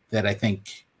that I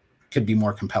think could be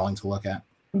more compelling to look at.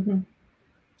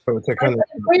 So it's a kind of,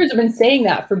 employers have been saying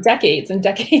that for decades and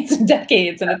decades and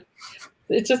decades, and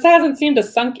it just hasn't seemed to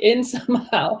sunk in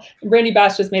somehow. Randy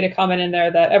Bass just made a comment in there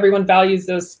that everyone values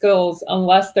those skills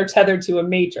unless they're tethered to a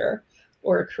major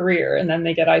or a career, and then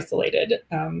they get isolated.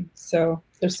 So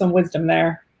there's some wisdom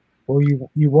there. Well,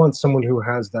 you want someone who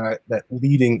has that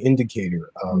leading indicator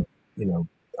of, you know,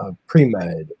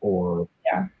 pre-med or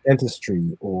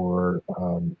dentistry or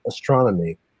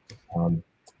astronomy,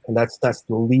 and that's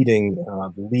the leading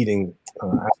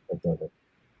aspect of it.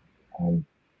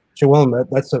 Joellen,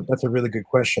 that's a really good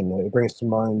question. It brings to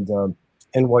mind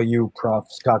NYU Prof.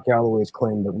 Scott Galloway's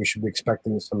claim that we should be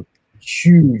expecting some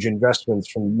huge investments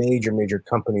from major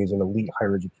companies in elite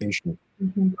higher education. I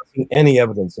haven't seen any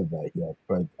evidence of that yet,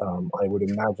 but I would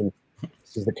imagine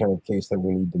this is the kind of case that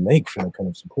we need to make for that kind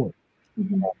of support.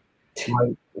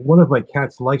 One of my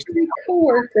cats likes to be a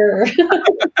coworker.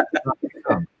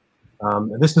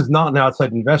 This is not an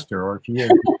outside investor, or if he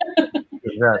is,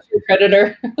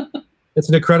 accreditor. It's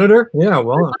an accreditor? Yeah,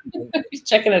 well. He's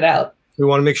checking it out. We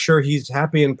want to make sure he's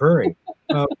happy and purring.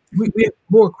 We have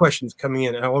more questions coming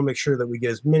in, and I want to make sure that we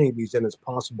get as many of these in as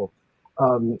possible.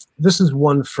 This is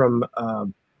one from,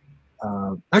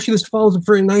 actually, this follows it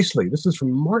very nicely. This is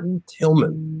from Martin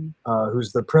Tillman,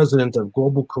 who's the president of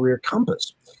Global Career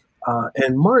Compass.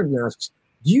 And Martin asks,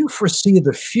 do you foresee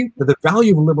the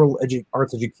value of liberal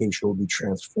arts education will be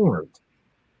transformed?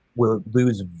 Will it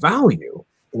lose value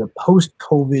in a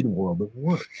post-COVID world of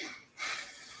work?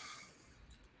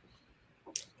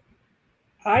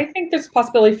 I think there's a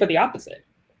possibility for the opposite.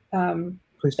 I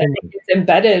think it's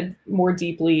embedded more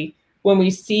deeply when we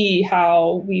see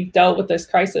how we've dealt with this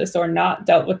crisis or not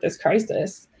dealt with this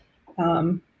crisis.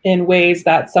 in ways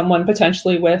that someone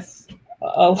potentially with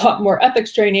a lot more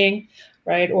ethics training,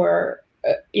 right, or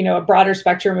a broader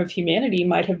spectrum of humanity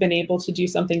might have been able to do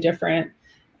something different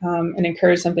and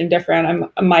encourage something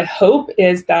different. My hope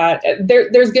is that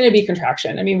there's going to be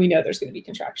contraction. I mean, we know there's going to be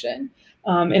contraction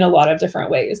in a lot of different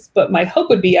ways, but my hope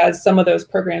would be, as some of those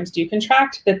programs do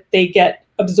contract, that they get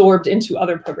absorbed into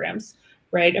other programs,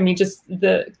 right? I mean, just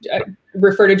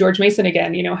refer to George Mason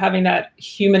again, having that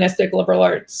humanistic liberal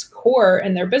arts core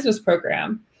in their business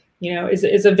program,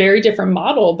 is a very different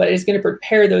model, but is going to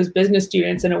prepare those business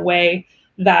students in a way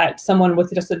that someone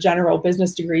with just a general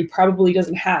business degree probably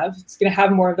doesn't have. It's going to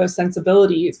have more of those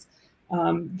sensibilities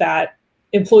that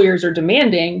employers are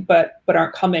demanding, but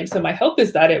aren't coming. So my hope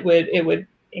is that it would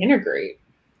integrate.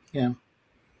 Yeah.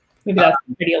 Maybe that's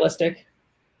idealistic.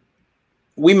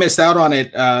 We missed out on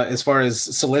it as far as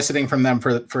soliciting from them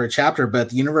for a chapter, but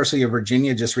the University of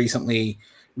Virginia just recently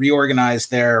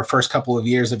reorganized their first couple of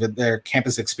years of their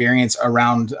campus experience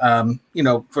around,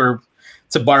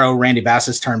 to borrow Randy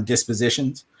Bass's term,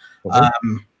 dispositions.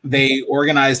 They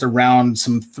organized around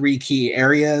some 3 key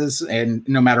areas, and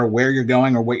no matter where you're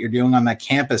going or what you're doing on that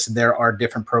campus, there are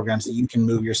different programs that you can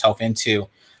move yourself into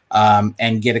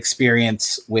and get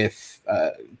experience with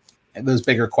those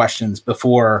bigger questions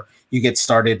before you get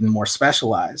started and more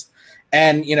specialized.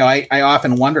 And, I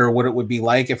often wonder what it would be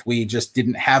like if we just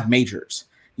didn't have majors,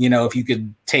 if you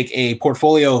could take a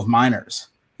portfolio of minors.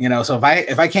 So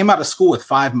if I came out of school with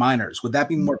 5 minors, would that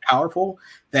be more powerful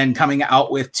than coming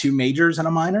out with 2 majors and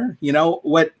a minor?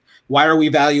 Why are we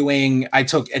valuing, I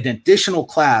took an additional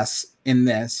class in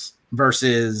this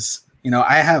versus,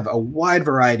 I have a wide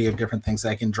variety of different things that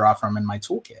I can draw from in my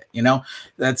toolkit,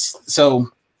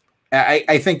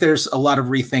 I think there's a lot of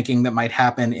rethinking that might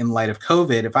happen in light of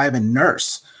COVID. If I have a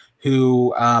nurse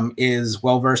who is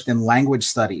well-versed in language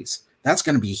studies, that's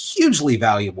going to be hugely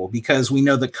valuable, because we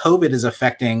know that COVID is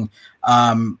affecting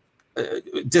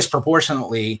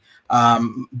disproportionately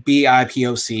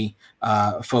BIPOC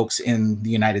folks in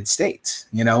the United States.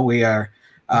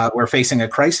 We're facing a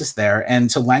crisis there,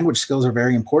 and so language skills are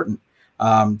very important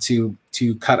to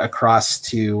cut across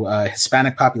to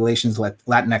Hispanic populations,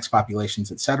 Latinx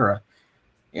populations, etc.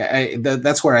 Yeah,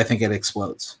 that's where I think it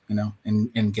explodes,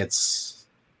 and gets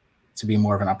to be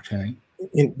more of an opportunity.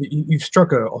 You've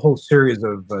struck a whole series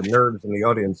of nerves in the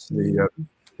audience.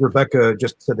 Rebecca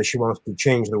just said that she wants to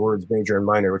change the words major and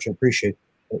minor, which I appreciate.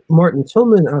 Martin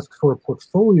Tillman asked for a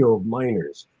portfolio of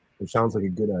minors, which sounds like a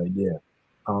good idea.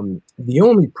 The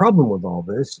only problem with all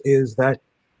this is that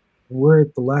we're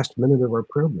at the last minute of our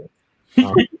program,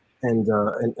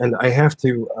 and I have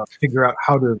to figure out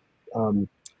how to, among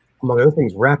other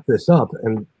things, wrap this up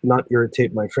and not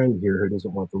irritate my friend here who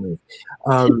doesn't want to leave.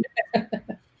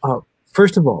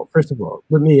 First of all,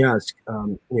 let me ask,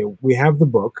 we have the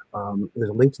book. There's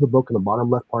a link to the book in the bottom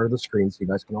left part of the screen, so you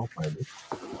guys can all find it.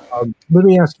 Let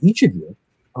me ask each of you,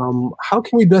 how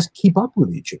can we best keep up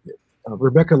with each of you?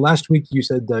 Rebecca, last week you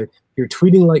said you're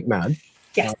tweeting like mad.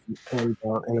 Yes. And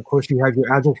of course you have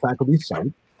your Agile faculty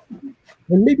site.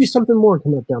 And maybe something more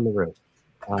coming up down the road.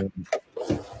 How can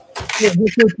we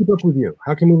keep up with you?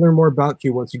 How can we learn more about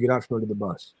you once you get out from under the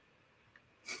bus?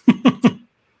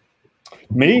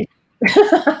 Me?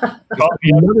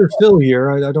 Another Phil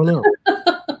here. I don't know.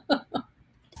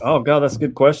 Oh God, that's a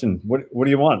good question. What do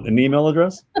you want? An email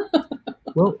address?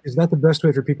 Well, is that the best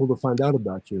way for people to find out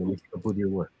about you and keep up with your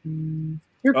work? I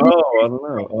don't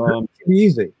know. It'd be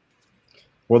easy.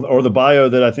 Or the bio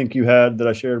that I think you had that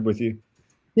I shared with you.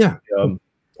 Yeah. The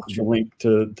link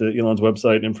to Elon's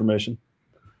website information.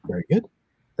 Very good.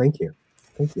 Thank you.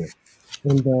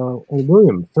 And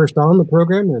William, first on the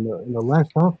program and the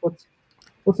last off, what's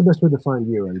the best way to find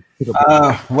you? And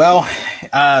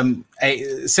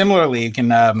similarly, you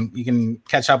can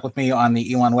catch up with me on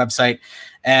the Elon website,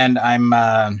 and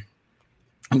I'm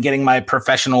getting my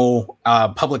professional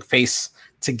public face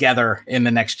together in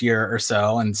the next year or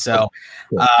so, and so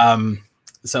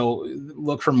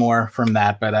look for more from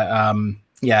that. But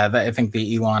I think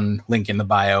the Elon link in the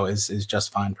bio is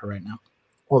just fine for right now.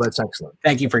 Oh, that's excellent.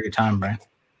 Thank you for your time, Bryan.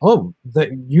 Oh,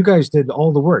 you guys did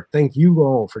all the work. Thank you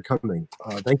all for coming.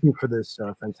 Thank you for this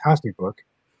fantastic book.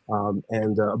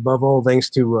 And above all, thanks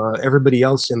to everybody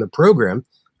else in the program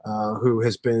who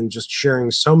has been just sharing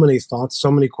so many thoughts,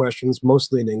 so many questions,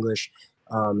 mostly in English.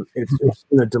 It's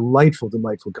been a delightful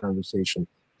conversation.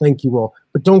 Thank you all.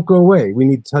 But don't go away. We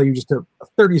need to tell you just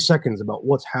 30 seconds about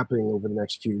what's happening over the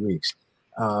next few weeks.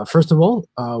 First of all,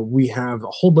 we have a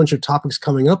whole bunch of topics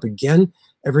coming up. Again,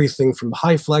 everything from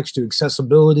high flex to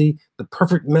accessibility, the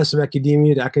perfect mess of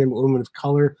academia to academic women of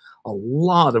color. A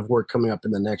lot of work coming up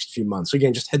in the next few months. So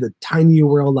again, just head to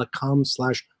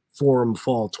tinyurl.com/4 Forum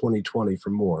Fall 2020 for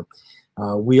more.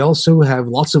 We also have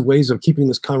lots of ways of keeping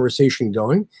this conversation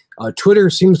going. Twitter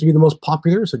seems to be the most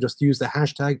popular, so just use the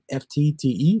hashtag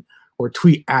FTTE or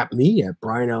tweet at me at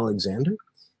Bryan Alexander.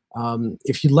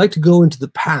 If you'd like to go into the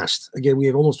past, again, we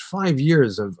have almost 5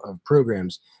 years of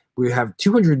programs. We have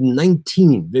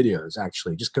 219 videos,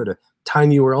 actually. Just go to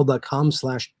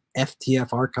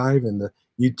tinyurl.com/FTF archive, and the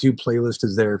YouTube playlist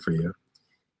is there for you.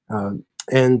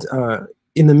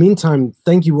 In the meantime,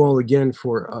 thank you all again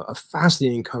for a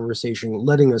fascinating conversation,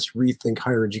 letting us rethink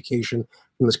higher education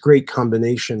from this great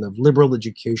combination of liberal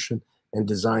education and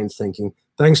design thinking.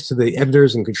 Thanks to the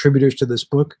editors and contributors to this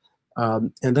book,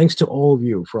 and thanks to all of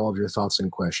you for all of your thoughts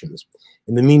and questions.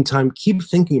 In the meantime, keep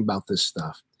thinking about this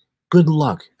stuff. Good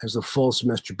luck as the fall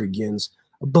semester begins.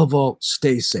 Above all,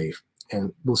 stay safe,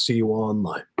 and we'll see you all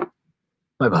online.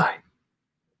 Bye-bye.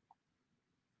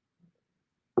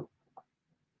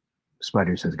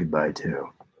 Spider says goodbye, too.